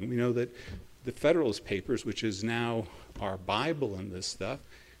one thing. We know that the Federalist Papers, which is now our Bible in this stuff,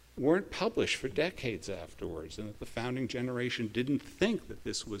 weren't published for decades afterwards, and that the founding generation didn't think that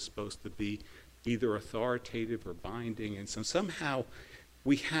this was supposed to be either authoritative or binding, and so somehow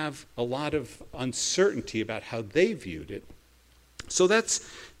we have a lot of uncertainty about how they viewed it. So that's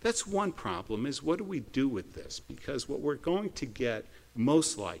one problem, is what do we do with this? Because what we're going to get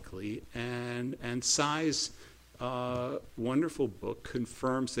most likely, and Tsai's wonderful book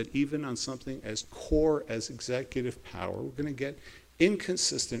confirms that even on something as core as executive power, we're going to get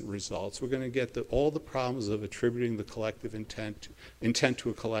inconsistent results. We're going to get all the problems of attributing the collective intent to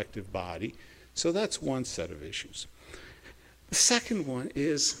a collective body. So that's one set of issues. The second one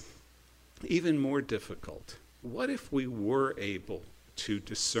is even more difficult. What if we were able to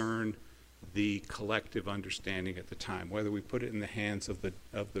discern the collective understanding at the time, whether we put it in the hands of the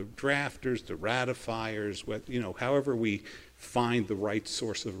drafters, the ratifiers, however we find the right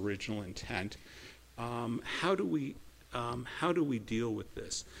source of original intent? How do we deal with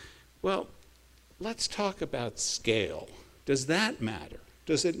this? Well, let's talk about scale. Does that matter?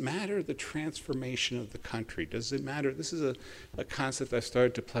 Does it matter the transformation of the country? Does it matter? This is a concept I've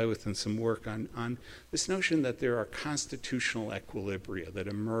started to play with in some work on this notion that there are constitutional equilibria that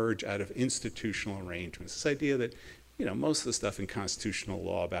emerge out of institutional arrangements. This idea that most of the stuff in constitutional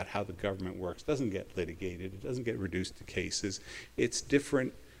law about how the government works doesn't get litigated. It doesn't get reduced to cases. It's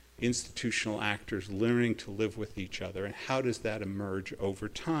different institutional actors learning to live with each other, and how does that emerge over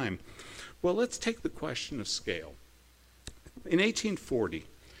time? Well, let's take the question of scale. In 1840,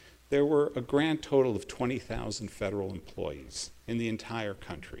 there were a grand total of 20,000 federal employees in the entire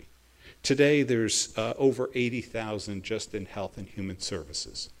country. Today, there's over 80,000 just in health and human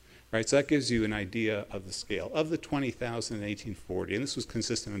services. Right, so that gives you an idea of the scale. Of the 20,000 in 1840, and this was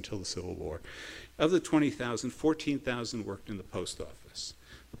consistent until the Civil War, of the 20,000, 14,000 worked in the post office.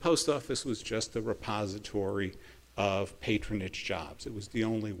 The post office was just a repository of patronage jobs. It was the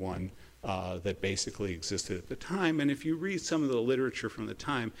only one that basically existed at the time. And if you read some of the literature from the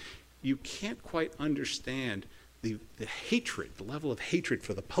time, you can't quite understand the hatred, the level of hatred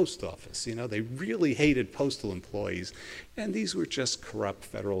for the post office. They really hated postal employees. And these were just corrupt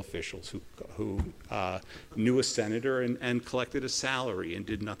federal officials who knew a senator and collected a salary and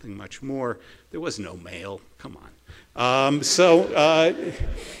did nothing much more. There was no mail. Come on.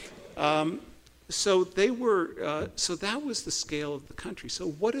 So they were. So that was the scale of the country. So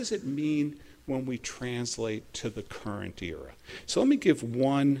what does it mean when we translate to the current era? So let me give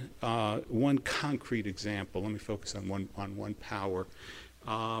one concrete example. Let me focus on one power.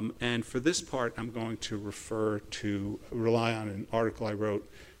 And for this part, I'm going to rely on an article I wrote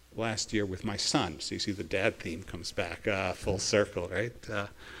last year with my son. So you see the dad theme comes back full circle, right?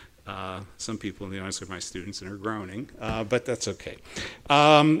 Some people in the audience are my students and are groaning, but that's okay.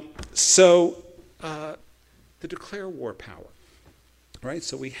 The declare war power, right?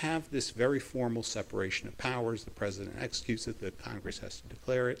 So we have this very formal separation of powers. The president executes it, the Congress has to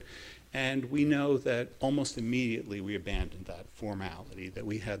declare it. And we know that almost immediately we abandoned that formality, that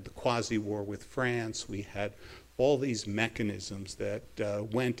we had the quasi-war with France, we had all these mechanisms that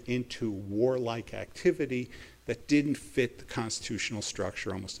went into warlike activity that didn't fit the constitutional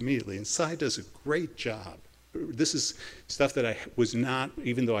structure almost immediately. And Sy does a great job. This is stuff that I was not,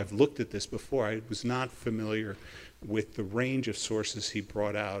 even though I've looked at this before, I was not familiar with the range of sources he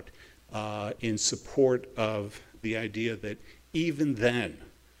brought out in support of the idea that even then,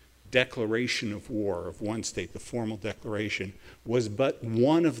 declaration of war of one state, the formal declaration, was but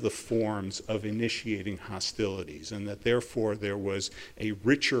one of the forms of initiating hostilities, and that therefore there was a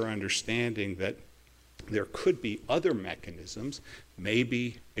richer understanding that there could be other mechanisms,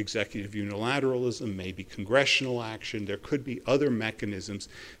 maybe executive unilateralism, maybe congressional action. There could be other mechanisms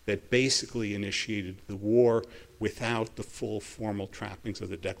that basically initiated the war without the full formal trappings of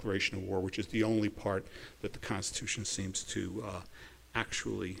the declaration of war, which is the only part that the Constitution seems to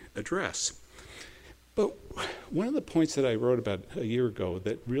actually address. But one of the points that I wrote about a year ago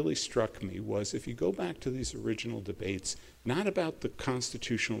that really struck me was, if you go back to these original debates, not about the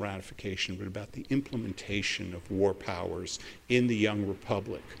constitutional ratification, but about the implementation of war powers in the young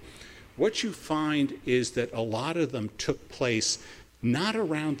republic, what you find is that a lot of them took place not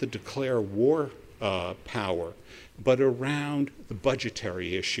around the declare war power, but around the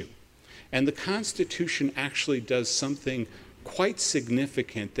budgetary issue. And the Constitution actually does something quite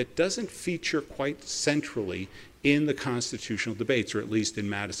significant that doesn't feature quite centrally in the constitutional debates, or at least in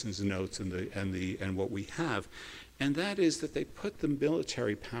Madison's notes and what we have, and that is that they put the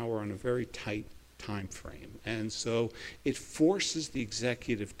military power on a very tight time frame. And so it forces the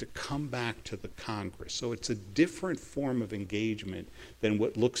executive to come back to the Congress. So it's a different form of engagement than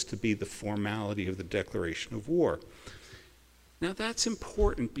what looks to be the formality of the declaration of war. Now that's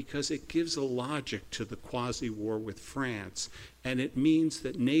important because it gives a logic to the quasi-war with France, and it means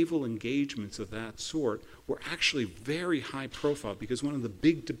that naval engagements of that sort were actually very high profile, because one of the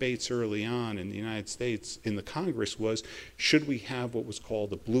big debates early on in the United States, in the Congress, was should we have what was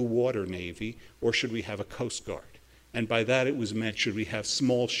called the Blue Water Navy, or should we have a Coast Guard? And by that it was meant, should we have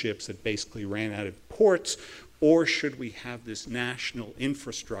small ships that basically ran out of ports, or should we have this national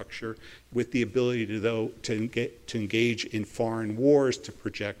infrastructure with the ability to engage in foreign wars, to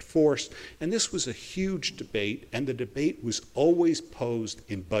project force? And this was a huge debate, and the debate was always posed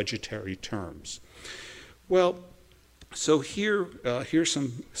in budgetary terms. Well, so here's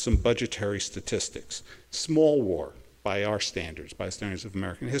some budgetary statistics. Small war, by our standards, by standards of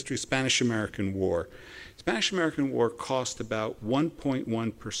American history, Spanish-American War. Spanish-American War cost about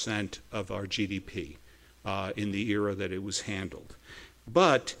 1.1% of our GDP. In the era that it was handled.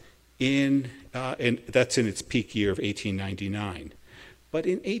 But and that's in its peak year of 1899. But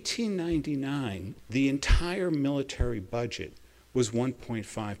in 1899, the entire military budget was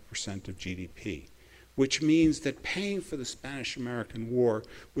 1.5% of GDP, which means that paying for the Spanish-American War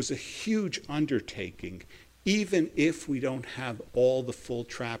was a huge undertaking, even if we don't have all the full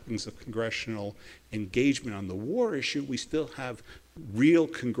trappings of congressional engagement on the war issue. We still have real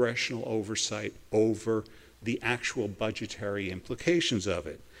congressional oversight over the actual budgetary implications of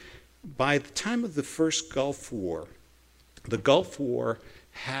it. By the time of the first Gulf War, the Gulf War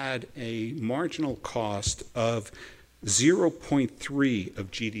had a marginal cost of 0.3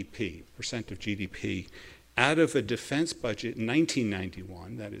 of GDP, percent of GDP, out of a defense budget in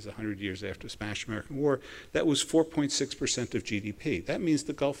 1991, that is 100 years after the Spanish-American War, that was 4.6% of GDP. That means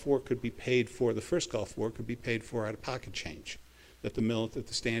the Gulf War could be paid for, the first Gulf War could be paid for out of pocket change that the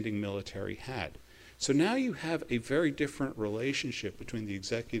standing military had. So now you have a very different relationship between the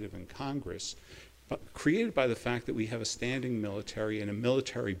executive and Congress, created by the fact that we have a standing military and a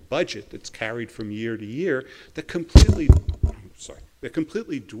military budget that's carried from year to year that completely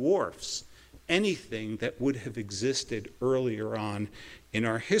dwarfs anything that would have existed earlier on in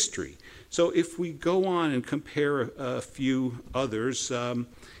our history. So if we go on and compare a few others,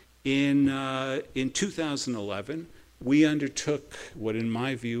 in 2011, we undertook what in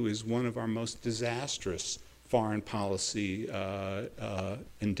my view is one of our most disastrous foreign policy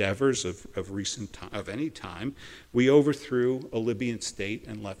endeavors of any time. We overthrew a Libyan state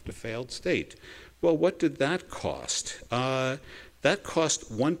and left a failed state. Well, what did that cost? That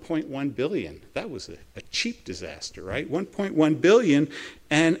cost $1.1 billion. That was a cheap disaster, right? $1.1 billion,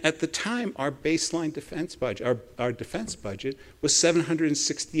 and at the time, our baseline defense budget, our defense budget, was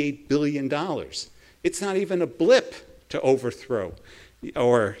 $768 billion. It's not even a blip to overthrow.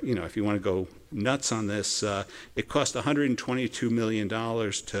 Or, if you want to go nuts on this, it cost $122 million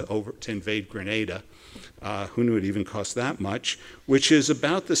to invade Grenada. Who knew it even cost that much? Which is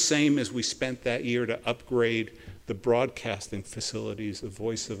about the same as we spent that year to upgrade the broadcasting facilities of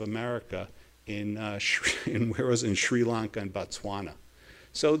Voice of America in Sri Lanka and Botswana.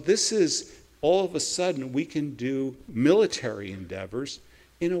 So this is, all of a sudden, we can do military endeavors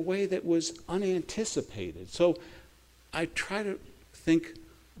in a way that was unanticipated. So I try to think,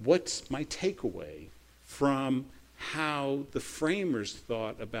 what's my takeaway from how the framers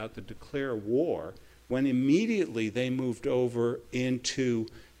thought about the declare war when immediately they moved over into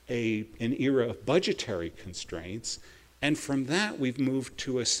an era of budgetary constraints, and from that we've moved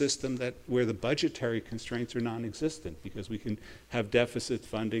to a system where the budgetary constraints are non-existent because we can have deficit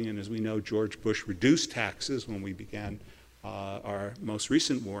funding, and as we know, George Bush reduced taxes when we began our most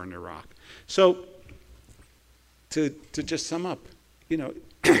recent war in Iraq. So to just sum up,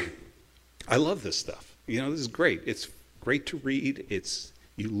 I love this stuff. This is great. It's great to read.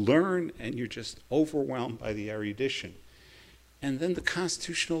 You learn, and you're just overwhelmed by the erudition. And then the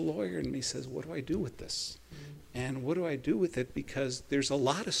constitutional lawyer in me says, what do I do with this? And what do I do with it? Because there's a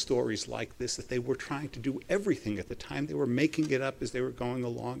lot of stories like this that they were trying to do everything at the time. They were making it up as they were going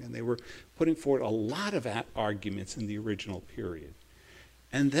along, and they were putting forward a lot of arguments in the original period.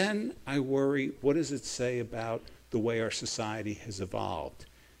 And then I worry, what does it say about the way our society has evolved?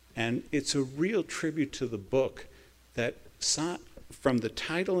 And it's a real tribute to the book that from the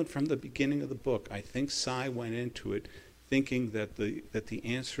title and from the beginning of the book, I think Sy went into it thinking that the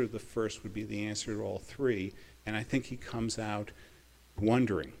answer to the first would be the answer to all three, and I think he comes out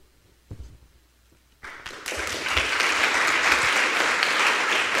wondering.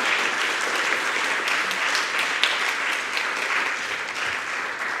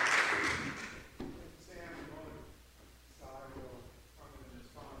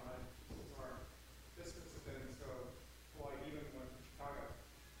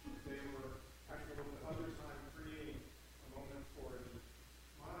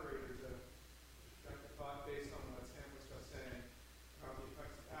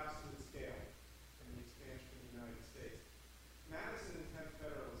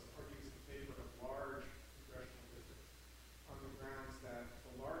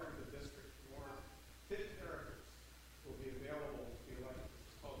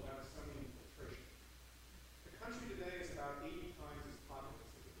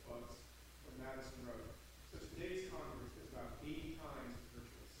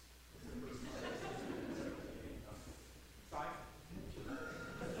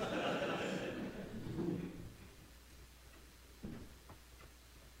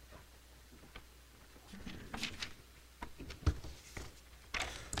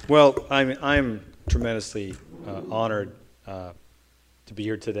 Well, I'm tremendously honored to be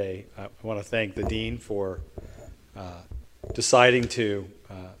here today. I want to thank the Dean for deciding to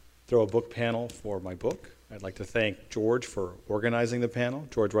throw a book panel for my book. I'd like to thank George for organizing the panel,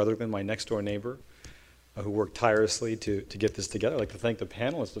 George Rutherglen, my next-door neighbor, who worked tirelessly to get this together. I'd like to thank the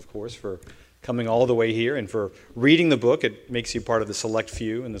panelists, of course, for coming all the way here and for reading the book. It makes you part of the select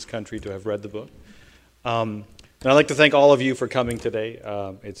few in this country to have read the book. And I'd like to thank all of you for coming today.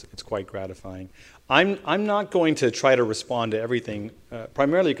 It's quite gratifying. I'm not going to try to respond to everything,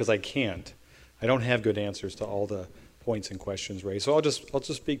 primarily because I can't. I don't have good answers to all the points and questions raised. So I'll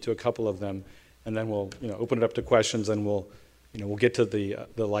just speak to a couple of them, and then we'll open it up to questions, and we'll get to the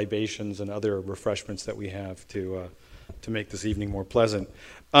libations and other refreshments that we have to make this evening more pleasant.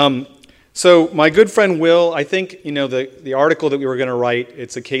 So my good friend Will, I think the article that we were going to write,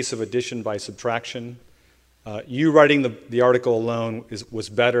 it's a case of addition by subtraction. You writing the article alone was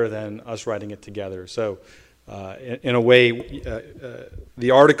better than us writing it together. So in a way,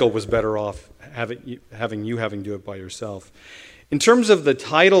 the article was better off having you do it by yourself. In terms of the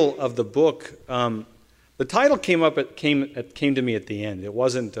title of the book, the title came to me at the end. It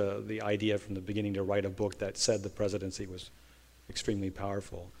wasn't the idea from the beginning to write a book that said the presidency was extremely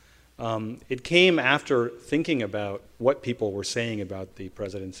powerful. It came after thinking about what people were saying about the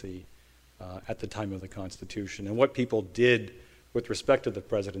presidency at the time of the Constitution and what people did with respect to the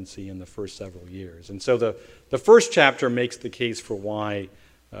presidency in the first several years. And so the first chapter makes the case for why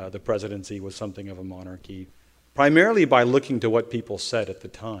the presidency was something of a monarchy. primarily by looking to what people said at the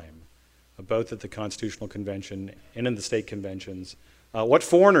time, both at the Constitutional Convention and in the state conventions, what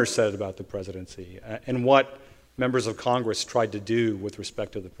foreigners said about the presidency, and what members of Congress tried to do with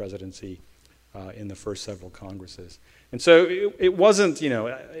respect to the presidency in the first several Congresses. And so it wasn't,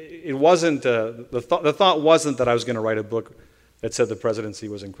 it wasn't, the thought wasn't that I was going to write a book that said the presidency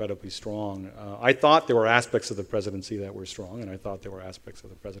was incredibly strong. I thought there were aspects of the presidency that were strong, and I thought there were aspects of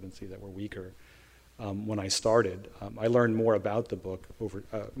the presidency that were weaker. When I started, I learned more about the book,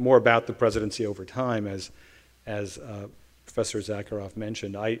 more about the presidency over time, as Professor Zakharov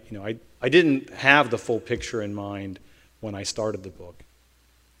mentioned. I didn't have the full picture in mind when I started the book,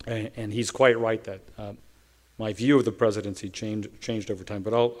 and he's quite right that my view of the presidency changed over time.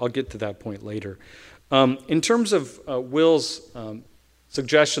 But I'll get to that point later. In terms of Will's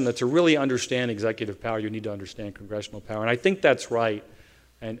suggestion that to really understand executive power, you need to understand congressional power, and I think that's right.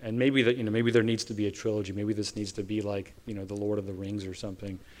 And maybe that maybe there needs to be a trilogy. Maybe this needs to be like the Lord of the Rings or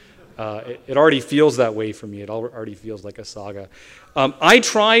something. It already feels that way for me. It already feels like a saga. I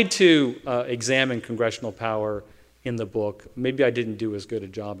tried to examine congressional power in the book. Maybe I didn't do as good a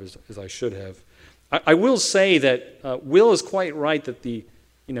job as I should have. I will say that Will is quite right that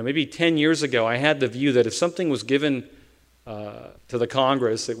maybe 10 years ago I had the view that if something was given to the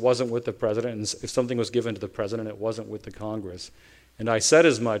Congress, it wasn't with the president, and if something was given to the president, it wasn't with the Congress. And I said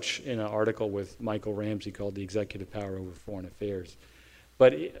as much in an article with Michael Ramsey called The Executive Power Over Foreign Affairs.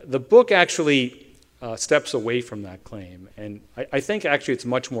 But the book actually steps away from that claim. And I think actually it's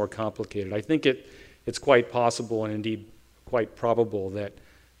much more complicated. I think it's quite possible and indeed quite probable that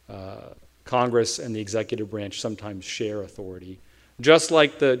Congress and the executive branch sometimes share authority, just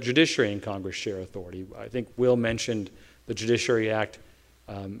like the judiciary and Congress share authority. I think Will mentioned the Judiciary Act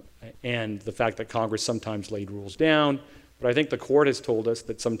and the fact that Congress sometimes laid rules down. But I think the court has told us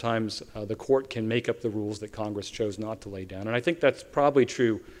that sometimes the court can make up the rules that Congress chose not to lay down. And I think that's probably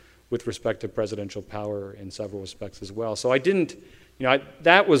true with respect to presidential power in several respects as well. So I didn't,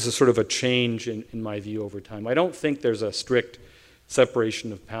 that was a sort of a change in my view over time. I don't think there's a strict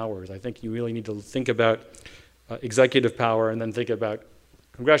separation of powers. I think you really need to think about executive power and then think about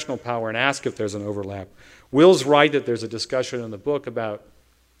congressional power and ask if there's an overlap. Will's right that there's a discussion in the book about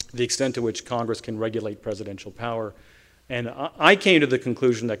the extent to which Congress can regulate presidential power. And I came to the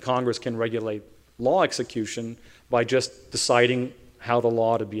conclusion that Congress can regulate law execution by just deciding how the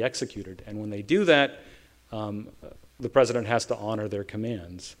law to be executed. And when they do that, the president has to honor their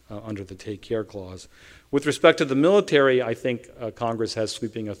commands under the Take Care Clause. With respect to the military, I think Congress has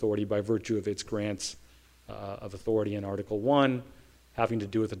sweeping authority by virtue of its grants of authority in Article 1, having to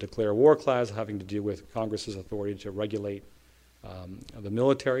do with the Declare War Clause, having to do with Congress's authority to regulate the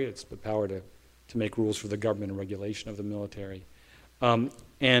military. It's the power to make rules for the government and regulation of the military,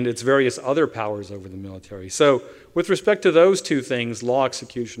 and its various other powers over the military. So with respect to those two things, law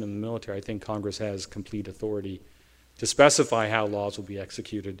execution and the military, I think Congress has complete authority to specify how laws will be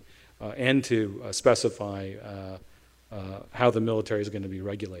executed and to specify how the military is going to be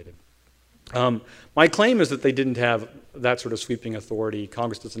regulated. My claim is that they didn't have that sort of sweeping authority.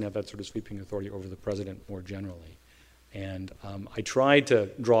 Congress doesn't have that sort of sweeping authority over the president more generally. And I tried to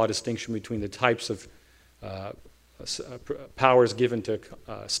draw a distinction between the types of powers given to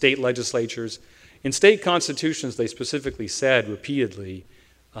state legislatures. In state constitutions, they specifically said repeatedly,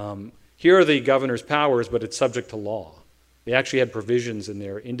 here are the governor's powers, but it's subject to law. They actually had provisions in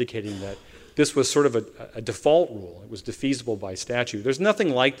there indicating that this was sort of a default rule. It was defeasible by statute. There's nothing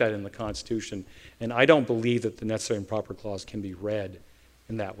like that in the Constitution, and I don't believe that the Necessary and Proper Clause can be read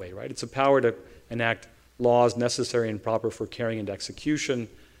in that way, right? It's a power to enact laws necessary and proper for carrying into execution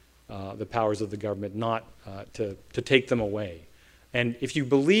the powers of the government, not to take them away. And if you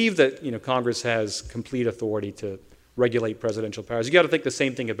believe that Congress has complete authority to regulate presidential powers, you got to think the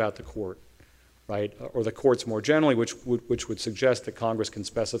same thing about the court, right? Or the courts more generally, which would suggest that Congress can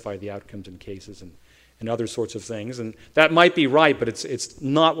specify the outcomes in cases and other sorts of things. And that might be right, but it's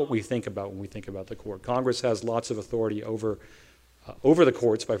not what we think about when we think about the court. Congress has lots of authority over the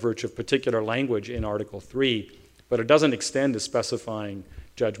courts by virtue of particular language in Article 3, but it doesn't extend to specifying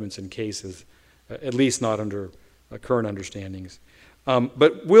judgments in cases, at least not under current understandings.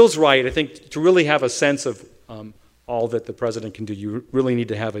 But Will's right. I think to really have a sense of all that the president can do, you really need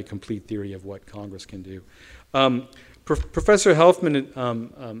to have a complete theory of what Congress can do. Professor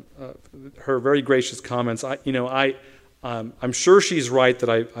Helfman, her very gracious comments, I'm sure she's right that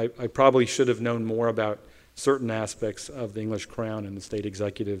I probably should have known more about certain aspects of the English Crown and the state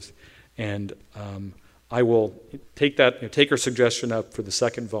executives, and I will take her suggestion up for the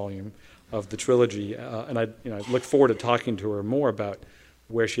second volume of the trilogy, and I look forward to talking to her more about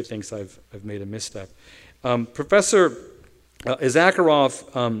where she thinks I've made a misstep. Professor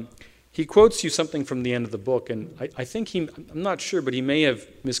Zakharov, he quotes you something from the end of the book, and I think I'm not sure, but he may have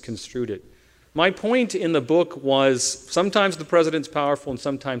misconstrued it. My point in the book was sometimes the president's powerful and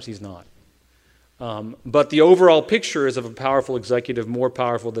sometimes he's not. But the overall picture is of a powerful executive, more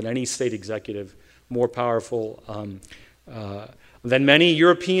powerful than any state executive, more powerful than many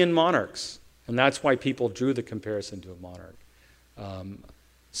European monarchs. And that's why people drew the comparison to a monarch.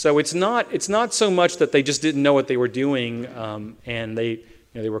 So it's not so much that they just didn't know what they were doing and they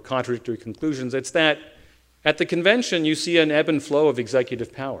were contradictory conclusions. It's that at the convention you see an ebb and flow of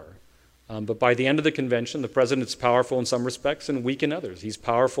executive power. But by the end of the convention, the president's powerful in some respects and weak in others. He's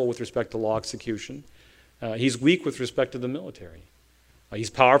powerful with respect to law execution. He's weak with respect to the military. He's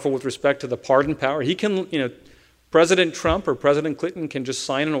powerful with respect to the pardon power. He can, President Trump or President Clinton can just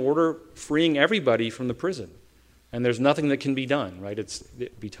sign an order freeing everybody from the prison. And there's nothing that can be done, right?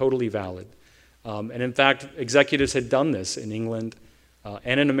 It'd be totally valid. And in fact, executives had done this in England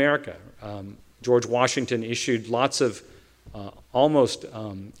and in America. George Washington issued lots of almost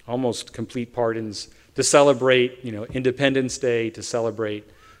complete pardons to celebrate, Independence Day, to celebrate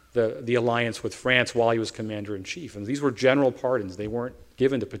the alliance with France while he was commander-in-chief. And these were general pardons. They weren't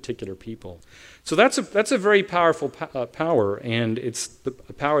given to particular people. So that's a very powerful power, and it's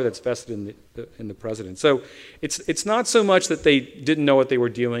a power that's vested in the president. So it's not so much that they didn't know what they were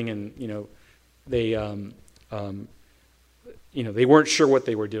doing, and they weren't sure what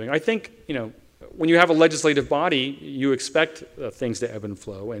they were doing. I think when you have a legislative body, you expect things to ebb and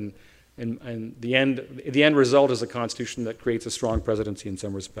flow, and the end result is a constitution that creates a strong presidency in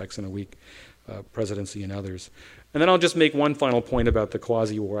some respects and a weak presidency in others. And then I'll just make one final point about the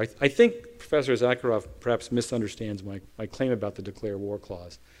quasi-war. I think Professor Zakharov perhaps misunderstands my claim about the Declare War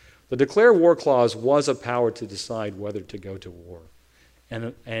Clause. The Declare War Clause was a power to decide whether to go to war.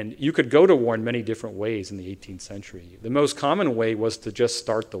 And you could go to war in many different ways in the 18th century. The most common way was to just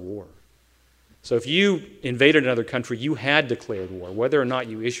start the war. So if you invaded another country, you had declared war, whether or not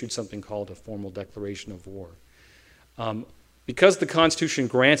you issued something called a formal declaration of war. Because the Constitution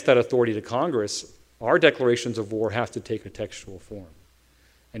grants that authority to Congress, our declarations of war have to take a textual form.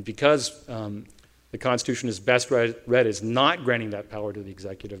 And because the Constitution is best read as not granting that power to the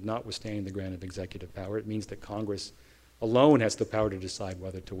executive, notwithstanding the grant of executive power, it means that Congress alone has the power to decide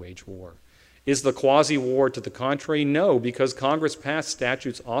whether to wage war. Is the quasi-war to the contrary? No, because Congress passed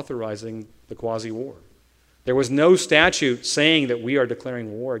statutes authorizing the quasi-war. There was no statute saying that we are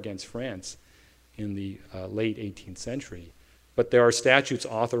declaring war against France in the late 18th century, but there are statutes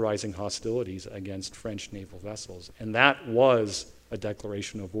authorizing hostilities against French naval vessels, and that was a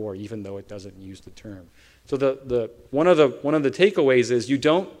declaration of war, even though it doesn't use the term. So one of the takeaways is you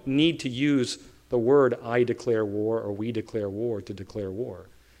don't need to use the word "I declare war" or "we declare war" to declare war.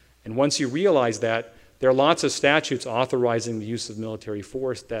 And once you realize that, there are lots of statutes authorizing the use of military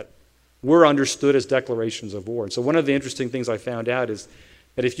force that were understood as declarations of war. And so one of the interesting things I found out is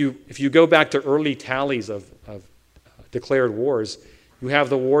that if you go back to early tallies of declared wars, you have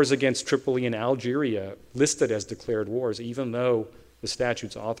the wars against Tripoli and Algeria listed as declared wars, even though the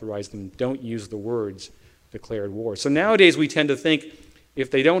statutes authorize them don't use the words declared war. So nowadays we tend to think if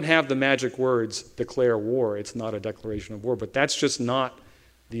they don't have the magic words declare war, it's not a declaration of war. But that's just not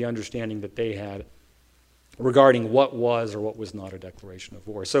the understanding that they had regarding what was or what was not a declaration of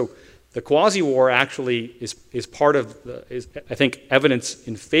war. So the quasi-war actually is part of, I think, evidence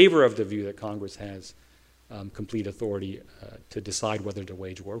in favor of the view that Congress has complete authority to decide whether to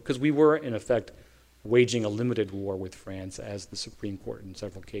wage war, because we were, in effect, waging a limited war with France, as the Supreme Court in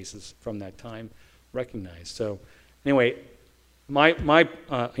several cases from that time recognized. So anyway, I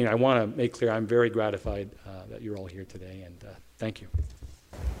want to make clear I'm very gratified that you're all here today, and thank you.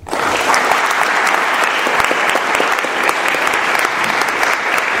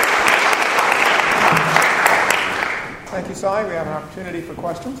 Thank you, Cy. We have an opportunity for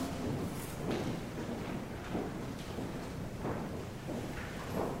questions.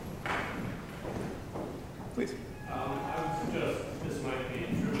 Please. I would suggest this might be a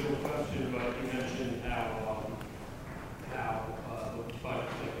trivial question, but you mentioned how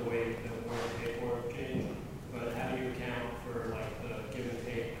the way the war and pay for have changed. But how do you account for the give and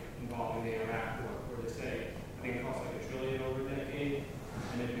take involving the Iraq war, where they say I think it cost $1 trillion over a decade,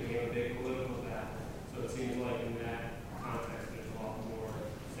 and it became a big political battle. So it seems like in that context, there's a lot more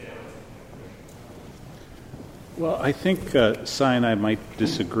sales. Well, I think Cy and I might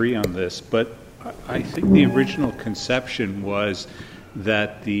disagree on this, but I think the original conception was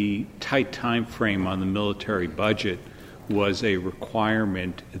that the tight time frame on the military budget was a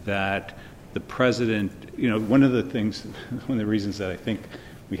requirement that the president, one of the reasons that I think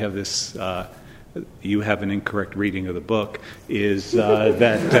we have this you have an incorrect reading of the book, is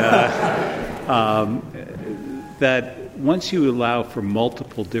that once you allow for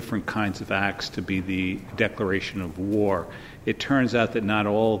multiple different kinds of acts to be the declaration of war, it turns out that not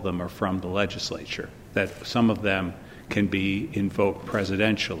all of them are from the legislature, that some of them can be invoked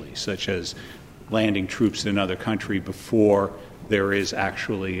presidentially, such as landing troops in another country before there is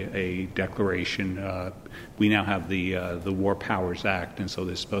actually a declaration. We now have the War Powers Act, and so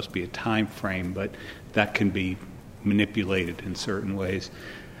there's supposed to be a time frame, but that can be manipulated in certain ways.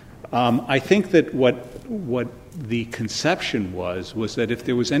 I think that what the conception was that if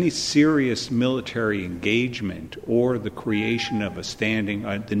there was any serious military engagement or the creation of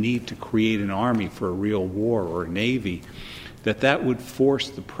the need to create an army for a real war or a navy, that would force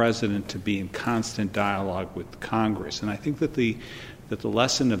the president to be in constant dialogue with Congress. And I think that the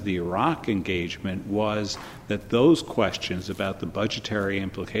lesson of the Iraq engagement was that those questions about the budgetary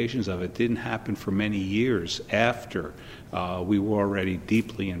implications of it didn't happen for many years after we were already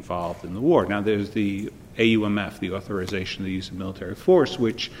deeply involved in the war. Now, there's the AUMF, the Authorization of the Use of Military Force,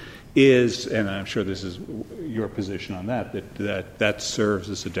 which is, and I'm sure this is your position on that serves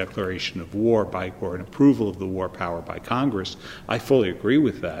as a declaration of war or an approval of the war power by Congress. I fully agree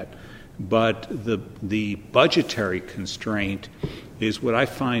with that. But the budgetary constraint is what I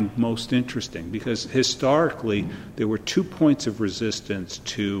find most interesting, because historically there were 2 points of resistance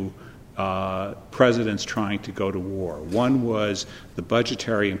to presidents trying to go to war. One was the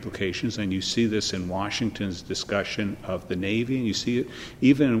budgetary implications, and you see this in Washington's discussion of the Navy, and you see it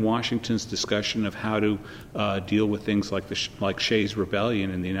even in Washington's discussion of how to deal with things like Shays' Rebellion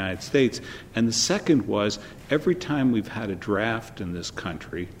in the United States. And the second was every time we've had a draft in this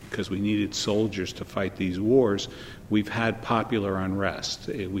country, because we needed soldiers to fight these wars, we've had popular unrest.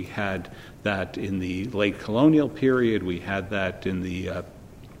 We had that in the late colonial period. We had that in the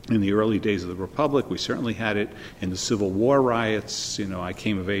early days of the Republic. We certainly had it in the Civil War riots. I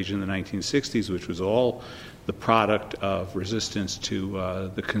came of age in the 1960s, which was all the product of resistance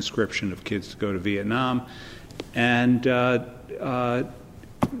to the conscription of kids to go to Vietnam. And now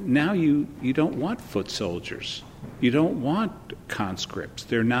you don't want foot soldiers. You don't want conscripts.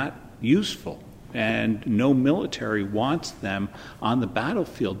 They're not useful. And no military wants them on the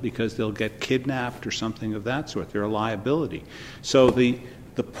battlefield because they'll get kidnapped or something of that sort. They're a liability. So the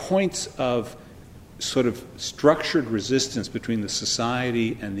points of sort of structured resistance between the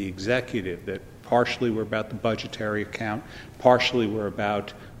society and the executive that partially were about the budgetary account, partially were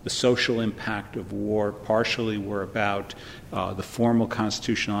about the social impact of war, partially were about the formal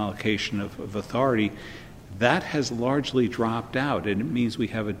constitutional allocation of authority, that has largely dropped out, and it means we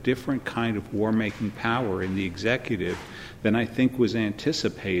have a different kind of war-making power in the executive than I think was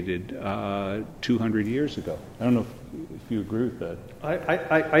anticipated 200 years ago. I don't know if you agree with that.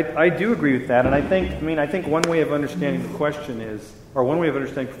 I do agree with that, and I think one way of understanding the question is, or one way of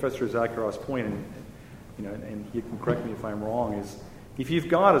understanding Professor Zakharov's point, and you can correct me if I'm wrong, is if you've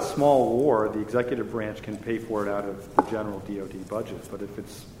got a small war, the executive branch can pay for it out of the general DoD budget, but if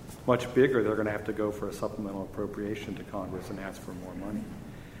it's much bigger, they're going to have to go for a supplemental appropriation to Congress and ask for more money.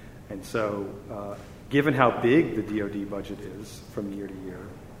 And so, given how big the DoD budget is from year to year,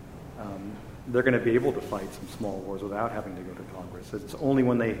 they're going to be able to fight some small wars without having to go to Congress. It's only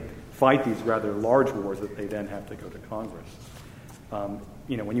when they fight these rather large wars that they then have to go to Congress.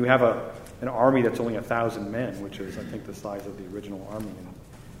 When you have an army that's only 1,000 men, which is, I think, the size of the original army in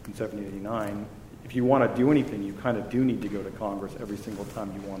 1789, if you want to do anything, you kind of do need to go to Congress every single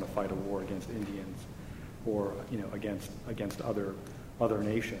time you want to fight a war against Indians or against other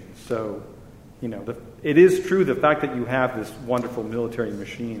nations. So, it is true the fact that you have this wonderful military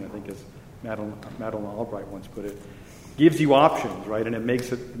machine, I think, as Madeleine Albright once put it, gives you options, right? And it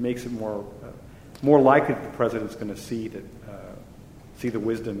makes it more likely that the president's going to see the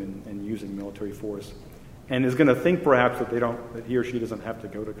wisdom in using military force, and is going to think perhaps that he or she doesn't have to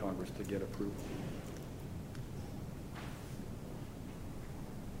go to Congress to get approval.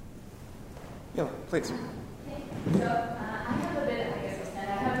 Yeah, please. So I have a bit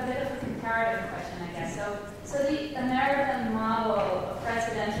of a comparative question, I guess. So the American model of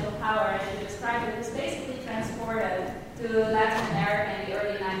presidential power, as you described it, was basically transported to Latin America in the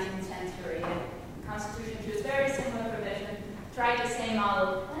early 19th century. The Constitution chose very similar provision, tried the same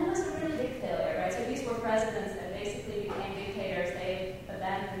model, and it was a really big failure, right? So these were presidents that basically became dictators. They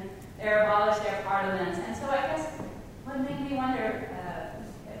abolished their parliaments. And so I guess what made me wonder,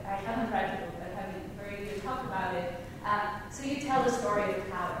 I haven't read the book, but having heard you talk about it, so you tell the story of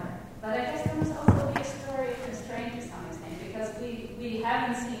power. But I guess there must also be a story of constraint to some extent, because we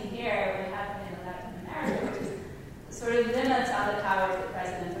haven't seen here what happened in Latin America, which is sort of limits on the power of the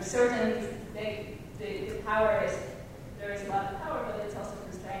president, or certain big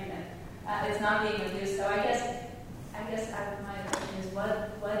it's not being reduced. So I guess my question is,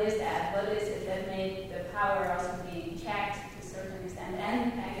 what is that? What is it that made the power also be checked to a certain extent?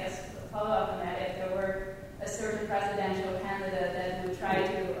 And I guess a follow-up on that, if there were a certain presidential candidate that would try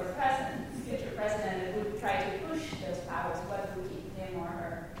to, or future president that would try to push those powers, what would keep him or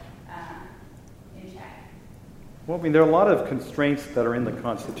her in check? Well, I mean, there are a lot of constraints that are in the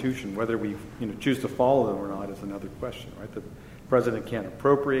Constitution. Whether we choose to follow them or not is another question, right? The president can't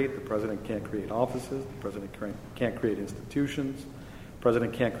appropriate, the president can't create offices, the president can't create institutions, the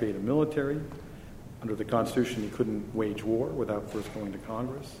president can't create a military. Under the Constitution, he couldn't wage war without first going to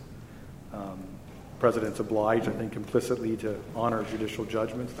Congress. President's obliged, I think, implicitly to honor judicial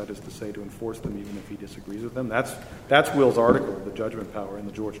judgments, that is to say, to enforce them even if he disagrees with them. That's Will's article, The Judgment Power, in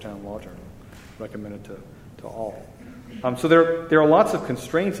the Georgetown Law Journal, recommended to all. So there are lots of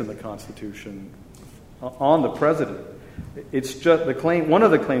constraints in the Constitution on the president. It's just the claim. One of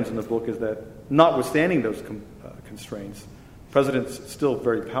the claims in the book is that, notwithstanding those constraints, the president's still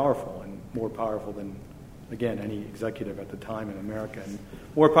very powerful, and more powerful than, again, any executive at the time in America, and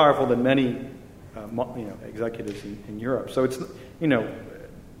more powerful than many executives in Europe. So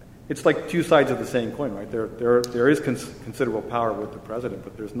it's like two sides of the same coin, right? There is considerable power with the president,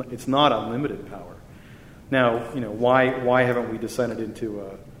 but it's not unlimited power. Now, why haven't we descended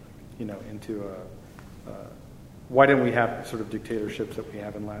into why didn't we have sort of dictatorships that we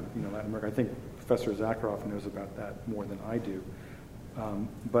have in Latin America? I think Professor Zakharov knows about that more than I do.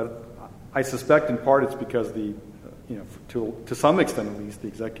 But I suspect in part it's because to some extent at least, the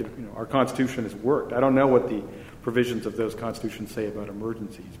executive, our Constitution has worked. I don't know what the provisions of those constitutions say about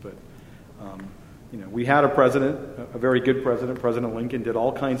emergencies, but we had a president, a very good president. President Lincoln did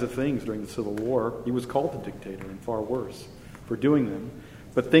all kinds of things during the Civil War. He was called a dictator, and far worse for doing them.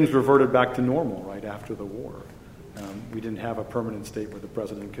 But things reverted back to normal right after the war. We didn't have a permanent state where the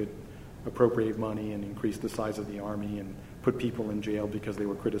president could appropriate money and increase the size of the army and put people in jail because they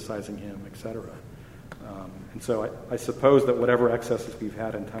were criticizing him, etc. And so I suppose that whatever excesses we've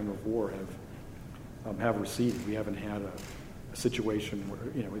had in time of war have receded. We haven't had a situation where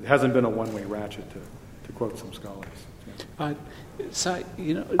it hasn't been a one-way ratchet, to quote some scholars. So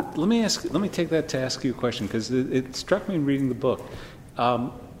let me take that to ask you a question, because it struck me in reading the book.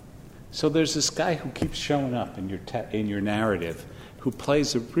 So there's this guy who keeps showing up in your narrative, who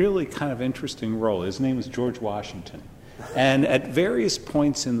plays a really kind of interesting role. His name is George Washington. And at various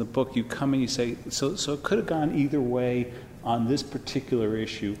points in the book, you come and you say, so it could have gone either way on this particular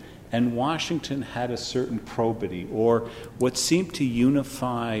issue, and Washington had a certain probity, or what seemed to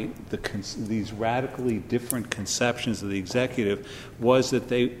unify these radically different conceptions of the executive was that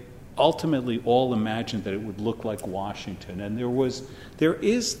they ultimately all imagined that it would look like Washington. And there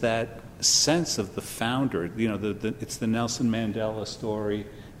is that sense of the founder. It's the Nelson Mandela story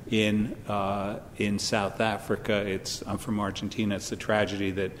in South Africa. I'm from Argentina. It's the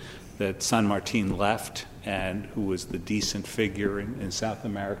tragedy that San Martin left, and who was the decent figure in South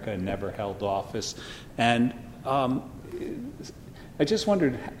America and never held office. And I just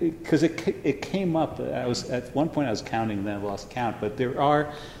wondered, because it came up. At one point I was counting, and then I lost count. But there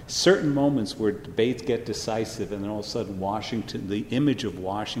are certain moments where debates get decisive, and then all of a sudden Washington, the image of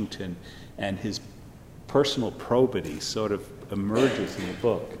Washington, and his personal probity sort of emerges in the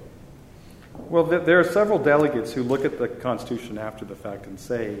book. Well, there are several delegates who look at the Constitution after the fact and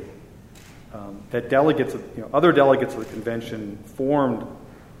say that delegates, other delegates of the convention formed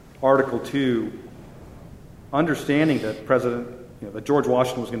Article 2, understanding that that George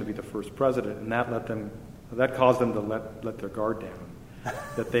Washington was going to be the first president, and that caused them to let their guard down.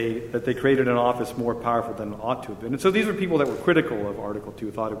 that they created an office more powerful than it ought to have been. And so these were people that were critical of Article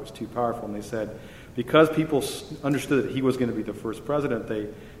 2, thought it was too powerful, and they said, because people understood that he was going to be the first president,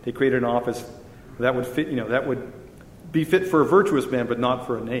 they created an office that would fit, that would be fit for a virtuous man, but not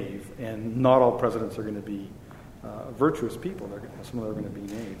for a knave. And not all presidents are going to be virtuous people. Some of them are going to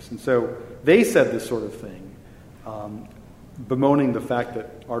be knaves. And so they said this sort of thing, bemoaning the fact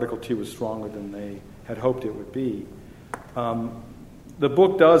that Article 2 was stronger than they had hoped it would be. The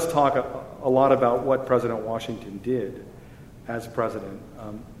book does talk a lot about what President Washington did as president.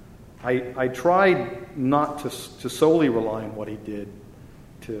 I tried not to solely rely on what he did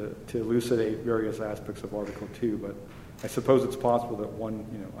to elucidate various aspects of Article 2, but I suppose it's possible that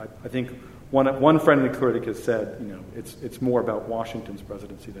I think one friendly critic has said, it's more about Washington's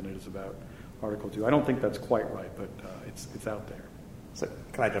presidency than it is about Article 2. I don't think that's quite right, but it's out there. So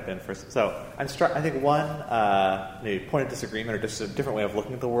can I jump in first? So I'm struck. I think one maybe point of disagreement, or just a different way of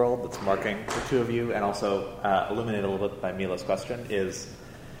looking at the world that's marking the two of you, and also illuminated a little bit by Mila's question, is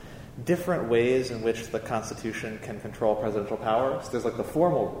different ways in which the Constitution can control presidential power. So there's like the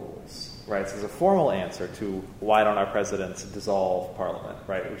formal rules, right? So there's a formal answer to why don't our presidents dissolve Parliament,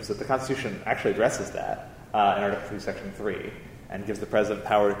 right? Which is that the Constitution actually addresses that in Article 2, Section 3, and gives the president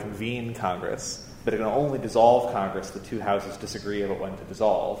power to convene Congress, but it can only dissolve Congress if the two houses disagree about when to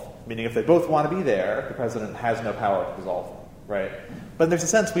dissolve, meaning if they both want to be there, the president has no power to dissolve them, right? But there's a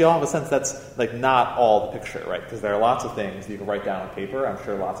sense, we all have a sense that's like not all the picture, right? Because there are lots of things that you can write down on paper, I'm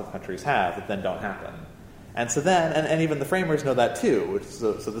sure lots of countries have, that then don't happen. And so then, and even the framers know that too,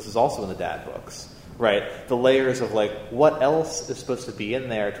 so this is also in the dad books, right? The layers of like, what else is supposed to be in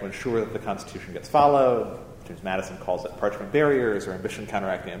there to ensure that the Constitution gets followed? James Madison calls it parchment barriers or ambition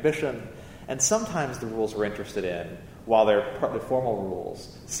counteracting ambition. And sometimes the rules we're interested in, while they're partly formal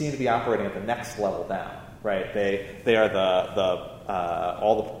rules, seem to be operating at the next level down, right? They are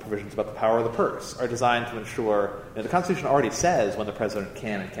all the provisions about the power of the purse are designed to ensure, the Constitution already says when the president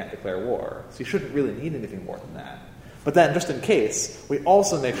can and can't declare war, so you shouldn't really need anything more than that. But then, just in case, we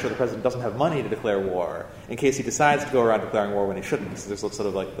also make sure the president doesn't have money to declare war, in case he decides to go around declaring war when he shouldn't, so there's sort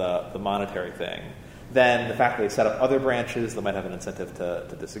of like the monetary thing. Then the fact that they set up other branches that might have an incentive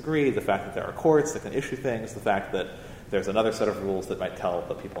to disagree, the fact that there are courts that can issue things, the fact that there's another set of rules that might tell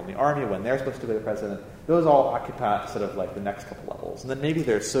the people in the army when they're supposed to be the president, those all occupy sort of like the next couple levels. And then maybe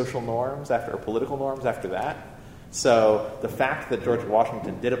there's social norms or political norms after that. So the fact that George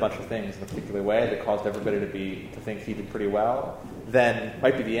Washington did a bunch of things in a particular way that caused everybody to think he did pretty well, then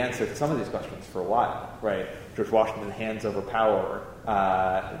might be the answer to some of these questions for a while, right? George Washington hands over power,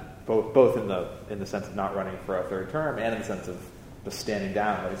 both in the sense of not running for a third term and in the sense of just standing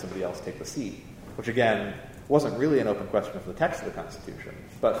down and letting somebody else take the seat, which again wasn't really an open question from the text of the Constitution,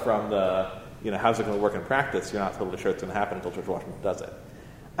 but from the, how's it going to work in practice, you're not totally sure it's going to happen until George Washington does it.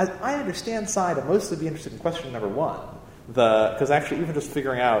 As I understand Cy to mostly be interested in question number one, because actually even just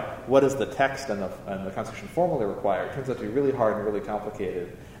figuring out what is the text and the Constitution formally required turns out to be really hard and really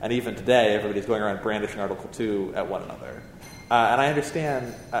complicated, and even today everybody's going around brandishing Article 2 at one another. And I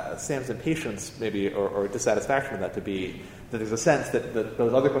understand Sam's impatience, maybe, or dissatisfaction with that to be that there's a sense that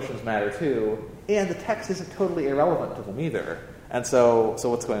those other questions matter too, and the text isn't totally irrelevant to them either. And so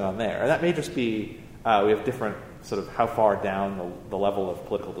what's going on there? And that may just be we have different sort of how far down the level of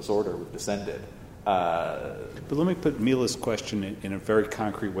political disorder we've descended. But let me put Mila's question in a very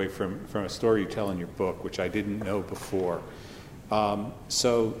concrete way from a story you tell in your book, which I didn't know before.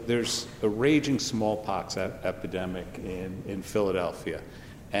 So there's a raging smallpox epidemic in Philadelphia,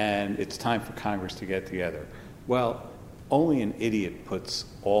 and it's time for Congress to get together. Well, only an idiot puts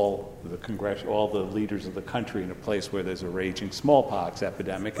all the leaders of the country in a place where there's a raging smallpox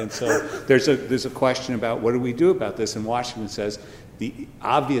epidemic, and so there's a question about what do we do about this? And Washington says the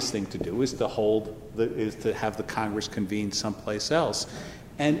obvious thing to do is to have the Congress convene someplace else,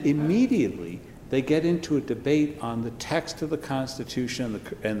 and immediately they get into a debate on the text of the Constitution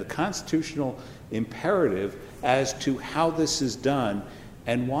and the constitutional imperative as to how this is done.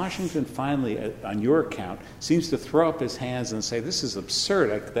 And Washington finally, on your account, seems to throw up his hands and say, this is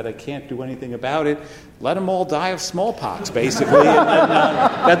absurd, that I can't do anything about it. Let them all die of smallpox, basically.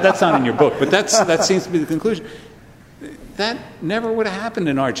 That's not in your book, but that seems to be the conclusion. That never would have happened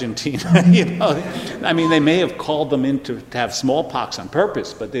in Argentina. I mean, they may have called them in to have smallpox on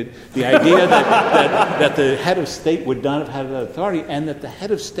purpose, but the idea that the head of state would not have had that authority, and that the head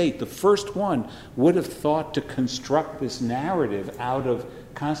of state, the first one, would have thought to construct this narrative out of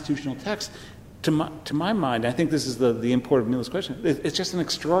constitutional text, to my mind, I think this is the import of Mila's question. It's just an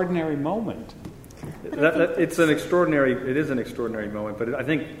extraordinary moment. It is an extraordinary moment, but I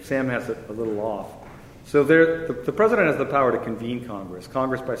think Sam has it a little off. So the president has the power to convene Congress.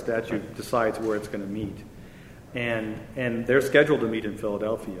 Congress, by statute, decides where it's going to meet. And they're scheduled to meet in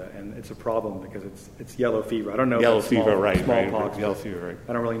Philadelphia, and it's a problem because it's yellow fever. I don't know if it's smallpox. Yellow fever, right.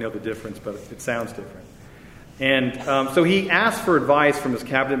 I don't really know the difference, but it sounds different. And so he asked for advice from his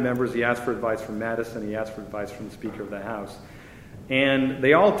cabinet members. He asked for advice from Madison. He asked for advice from the Speaker of the House. And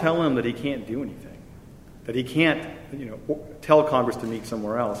they all tell him that he can't do anything, that he can't tell Congress to meet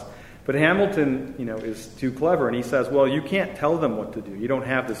somewhere else. But Hamilton, is too clever, and he says, well, you can't tell them what to do. You don't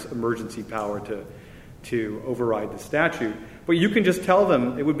have this emergency power to override the statute. But you can just tell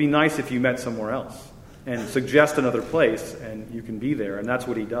them it would be nice if you met somewhere else and suggest another place, and you can be there. And that's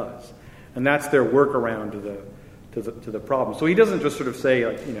what he does. And that's their workaround to the problem. So he doesn't just sort of say,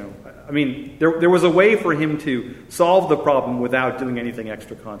 there was a way for him to solve the problem without doing anything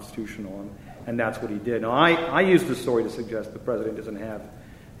extra constitutional, and that's what he did. Now, I use this story to suggest the president doesn't have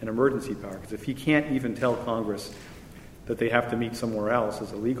an emergency power, because if he can't even tell Congress that they have to meet somewhere else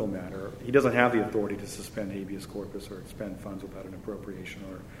as a legal matter, he doesn't have the authority to suspend habeas corpus or expend funds without an appropriation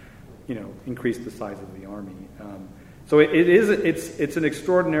or, increase the size of the army. So it's an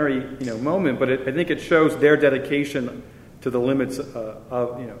extraordinary moment, but I think it shows their dedication to the limits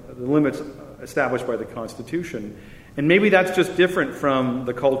established by the Constitution. And maybe that's just different from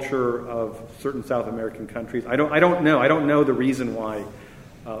the culture of certain South American countries. I don't know. I don't know the reason why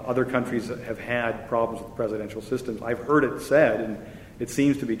other countries have had problems with presidential systems. I've heard it said, and it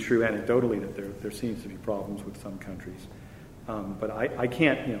seems to be true anecdotally, that there seems to be problems with some countries. But I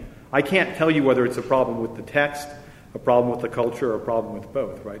can't tell you whether it's a problem with the text, a problem with the culture, or a problem with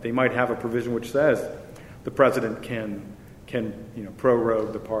both. Right? They might have a provision which says the president can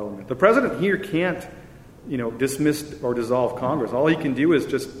prorogue the parliament. The president here can't dismiss or dissolve Congress. All he can do is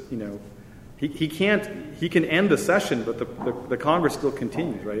just he can end the session, but the Congress still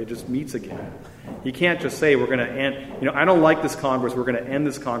continues. Right? It just meets again. He can't just say we're going to end. I don't like this Congress. We're going to end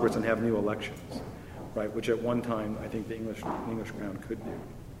this Congress and have new elections. Right? Which at one time I think the English crown could do.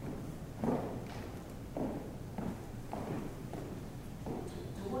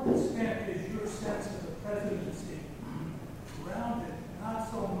 To what extent is your sense of the presidency grounded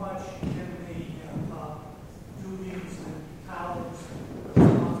not so much in the duties and powers,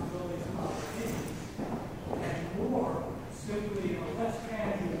 responsibilities, and obligations, and more simply in a less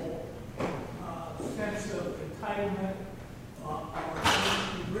tangible sense of entitlement or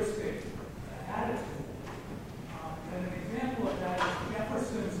heuristic attitude? And an example of that is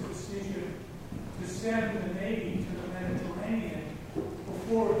Jefferson's decision to send the Navy to the Mediterranean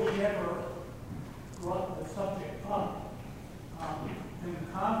before he ever brought the subject up in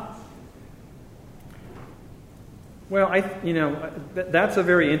the Congress. Well, that's a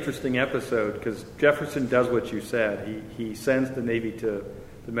very interesting episode because Jefferson does what you said. He sends the Navy to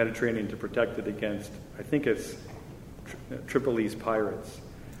the Mediterranean to protect it against, I think it's Tripoli's pirates.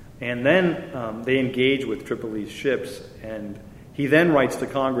 And then they engage with Tripoli's ships, and he then writes to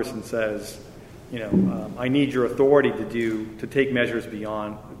Congress and says, I need your authority to take measures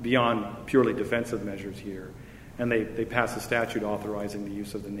beyond purely defensive measures here. And they pass a statute authorizing the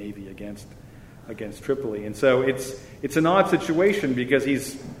use of the Navy against Tripoli. And so it's an odd situation because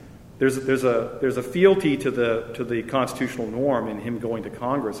there's a fealty to the constitutional norm in him going to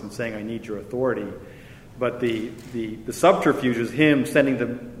Congress and saying, I need your authority. But the subterfuge is him sending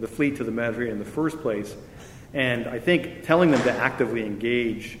the fleet to the Mediterranean in the first place, and I think telling them to actively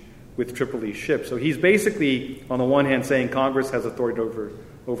engage with Tripoli's ships. So he's basically, on the one hand, saying Congress has authority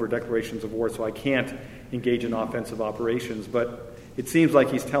over declarations of war, so I can't engage in offensive operations. But it seems like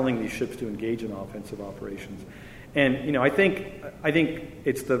he's telling these ships to engage in offensive operations. And I think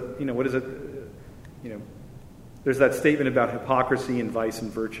it's the what is it? There's that statement about hypocrisy and vice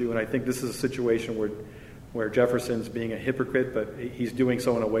and virtue, and I think this is a situation where Jefferson's being a hypocrite, but he's doing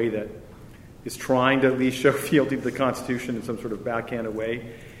so in a way that is trying to at least show fealty to the Constitution in some sort of backhanded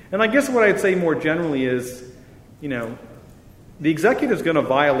way. And I guess what I'd say more generally is, the executive is going to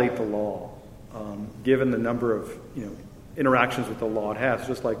violate the law, given the number of interactions with the law it has,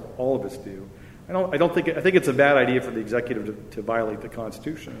 just like all of us do. I think it's a bad idea for the executive to violate the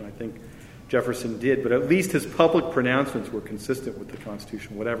Constitution, and I think Jefferson did, but at least his public pronouncements were consistent with the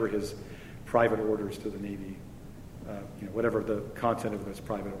Constitution, whatever his private orders to the Navy, whatever the content of his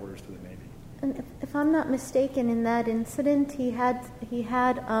private orders to the Navy. And if I'm not mistaken, in that incident, he had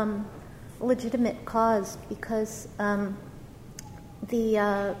legitimate cause because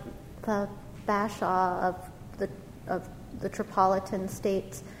the Bashaw of the Tripolitan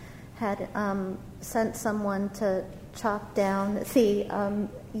states had sent someone to chop down the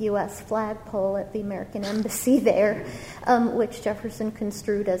U.S. flagpole at the American embassy there, which Jefferson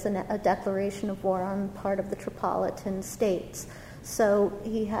construed as a declaration of war on part of the Tripolitan states. So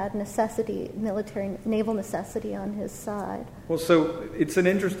he had naval necessity on his side. Well, so it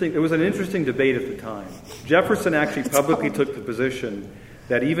was an interesting debate at the time. Jefferson actually publicly took the position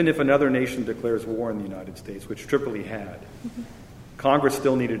that even if another nation declares war on the United States, which Tripoli had, Congress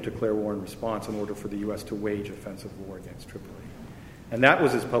still needed to declare war in response in order for the U.S. to wage offensive war against Tripoli. And that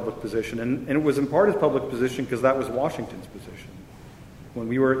was his public position. And it was in part his public position because that was Washington's position. When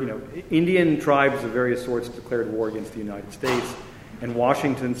we were, Indian tribes of various sorts declared war against the United States, and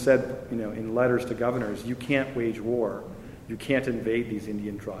Washington said, in letters to governors, you can't wage war. You can't invade these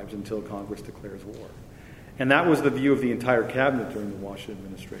Indian tribes until Congress declares war. And that was the view of the entire cabinet during the Washington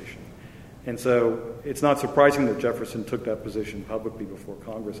administration. And so it's not surprising that Jefferson took that position publicly before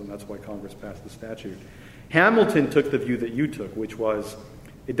Congress, and that's why Congress passed the statute. Hamilton took the view that you took, which was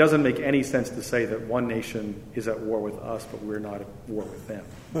it doesn't make any sense to say that one nation is at war with us, but we're not at war with them.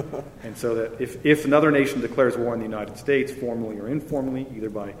 And so that if another nation declares war on the United States, formally or informally, either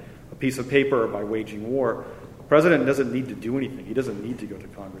by a piece of paper or by waging war, the president doesn't need to do anything. He doesn't need to go to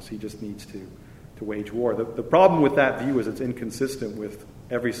Congress. He just needs to wage war. The problem with that view is it's inconsistent with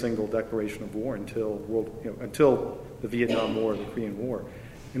every single declaration of war until the Vietnam War, the Korean War.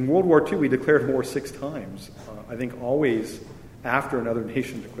 In World War II, we declared war 6 times. I think always after another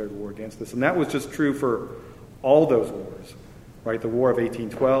nation declared war against us. And that was just true for all those wars, right? The War of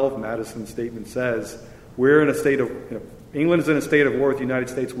 1812, Madison's statement says, we're in a state of, England is in a state of war with the United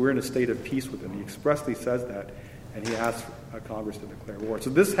States, we're in a state of peace with them. He expressly says that, and he asked Congress to declare war. So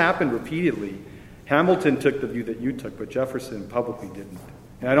this happened repeatedly. Hamilton took the view that you took, but Jefferson publicly didn't.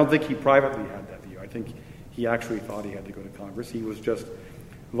 And I don't think he privately had that view. I think he actually thought he had to go to Congress. He was just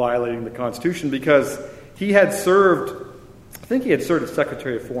violating the Constitution because he had served, I think he had served as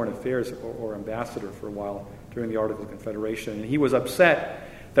Secretary of Foreign Affairs or ambassador for a while during the Articles of Confederation, and he was upset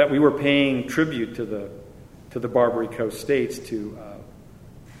that we were paying tribute to the Barbary Coast states to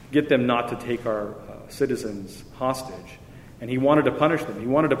get them not to take our citizens hostage, and he wanted to punish them. He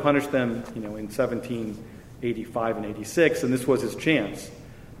wanted to punish them, in 1785 and 86, and this was his chance.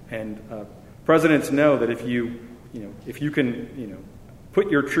 And presidents know that if you can, put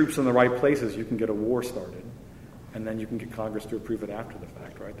your troops in the right places, you can get a war started, and then you can get Congress to approve it after the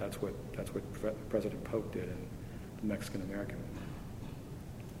fact, right? That's what President Polk did in the Mexican-American War.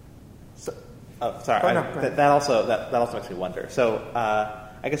 So, that also makes me wonder. So,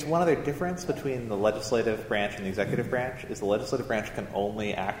 I guess one other difference between the legislative branch and the executive branch is the legislative branch can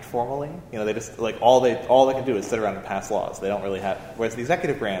only act formally. They just all they can do is sit around and pass laws. They don't really have. Whereas the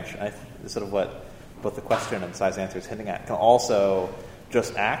executive branch, is sort of what both the question and Sai's answer is hinting at, can also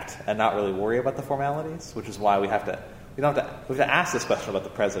just act and not really worry about the formalities, which is why we have to ask this question about the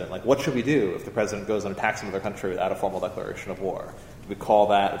president. Like, what should we do if the president goes and attacks another country without a formal declaration of war? Do we call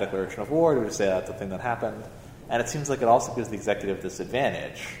that a declaration of war? Do we just say that's the thing that happened? And it seems like it also gives the executive this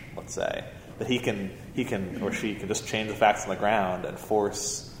advantage, let's say, that he can or she can just change the facts on the ground and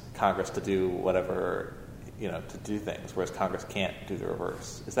force Congress to do whatever, to do things, whereas Congress can't do the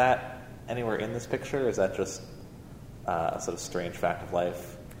reverse. Is that anywhere in this picture, or is that just a sort of strange fact of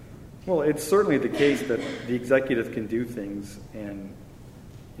life? Well, it's certainly the case that the executive can do things and,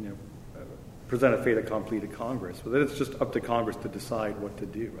 present a fait accompli to Congress, but then it's just up to Congress to decide what to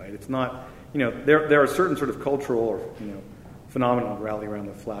do, right? It's not, there are certain sort of cultural or, phenomenon, rally around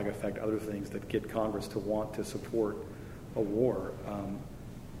the flag effect, other things that get Congress to want to support a war.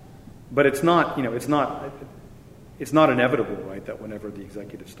 But it's not, it's not inevitable, right, that whenever the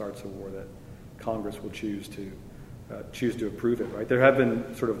executive starts a war that Congress will choose to approve it, right? There have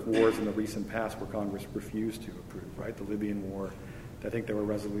been sort of wars in the recent past where Congress refused to approve, right? The Libyan War, I think there were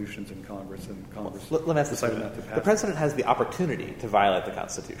resolutions in Congress, and Congress let me ask this decided question. not to pass. The president has the opportunity to violate the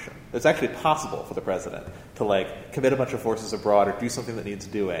Constitution. It's actually possible for the president to, commit a bunch of forces abroad or do something that needs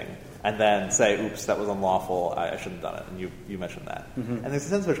doing, and then say, oops, that was unlawful, I shouldn't have done it, and you mentioned that. Mm-hmm. And there's a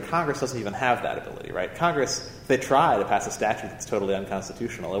sense in which Congress doesn't even have that ability, right? Congress, if they try to pass a statute that's totally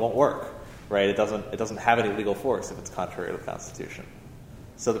unconstitutional, it won't work. Right? It doesn't have any legal force if it's contrary to the Constitution.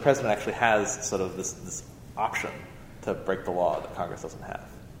 So the president actually has sort of this option to break the law that Congress doesn't have.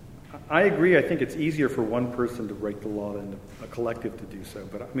 I agree. I think it's easier for one person to break the law than a collective to do so.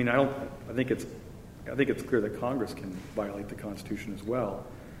 But I think it's clear that Congress can violate the Constitution as well.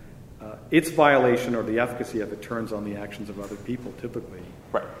 Its violation or the efficacy of it turns on the actions of other people, typically.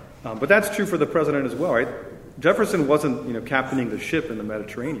 Right. But that's true for the president as well, right? Jefferson wasn't, captaining the ship in the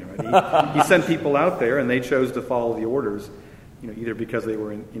Mediterranean, right? He sent people out there, and they chose to follow the orders, either because they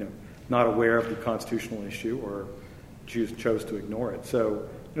were, not aware of the constitutional issue or chose to ignore it. So,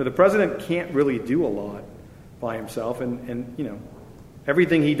 the president can't really do a lot by himself, and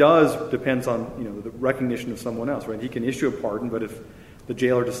everything he does depends on, the recognition of someone else, right? He can issue a pardon, but if the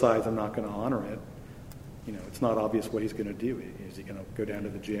jailer decides I'm not going to honor it, it's not obvious what he's going to do. Is he going to go down to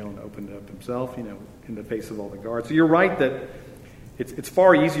the jail and open it up himself, in the face of all the guards? So you're right that it's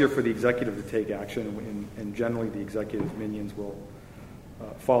far easier for the executive to take action, and generally the executive's minions will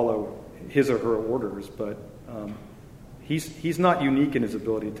follow his or her orders, but he's not unique in his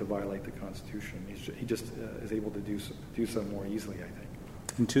ability to violate the Constitution. He just is able to do so more easily, I think.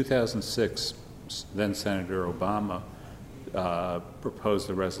 In 2006, then Senator Obama proposed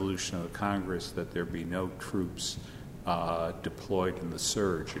a resolution of the Congress that there be no troops deployed in the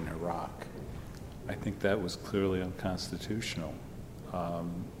surge in Iraq. I think that was clearly unconstitutional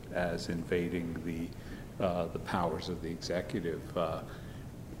as invading the powers of the executive.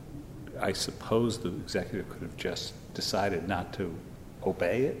 I suppose the executive could have just decided not to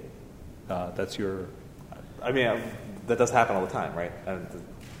obey it. That's your... that does happen all the time, right? And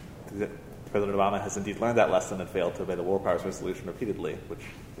President Obama has indeed learned that lesson and failed to obey the War Powers Resolution repeatedly, which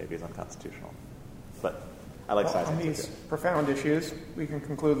maybe is unconstitutional. But I like Cy's on answer, these too. profound issues, we can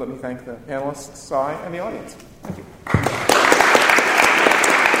conclude. Let me thank the panelists, Cy, and the audience. Thank you.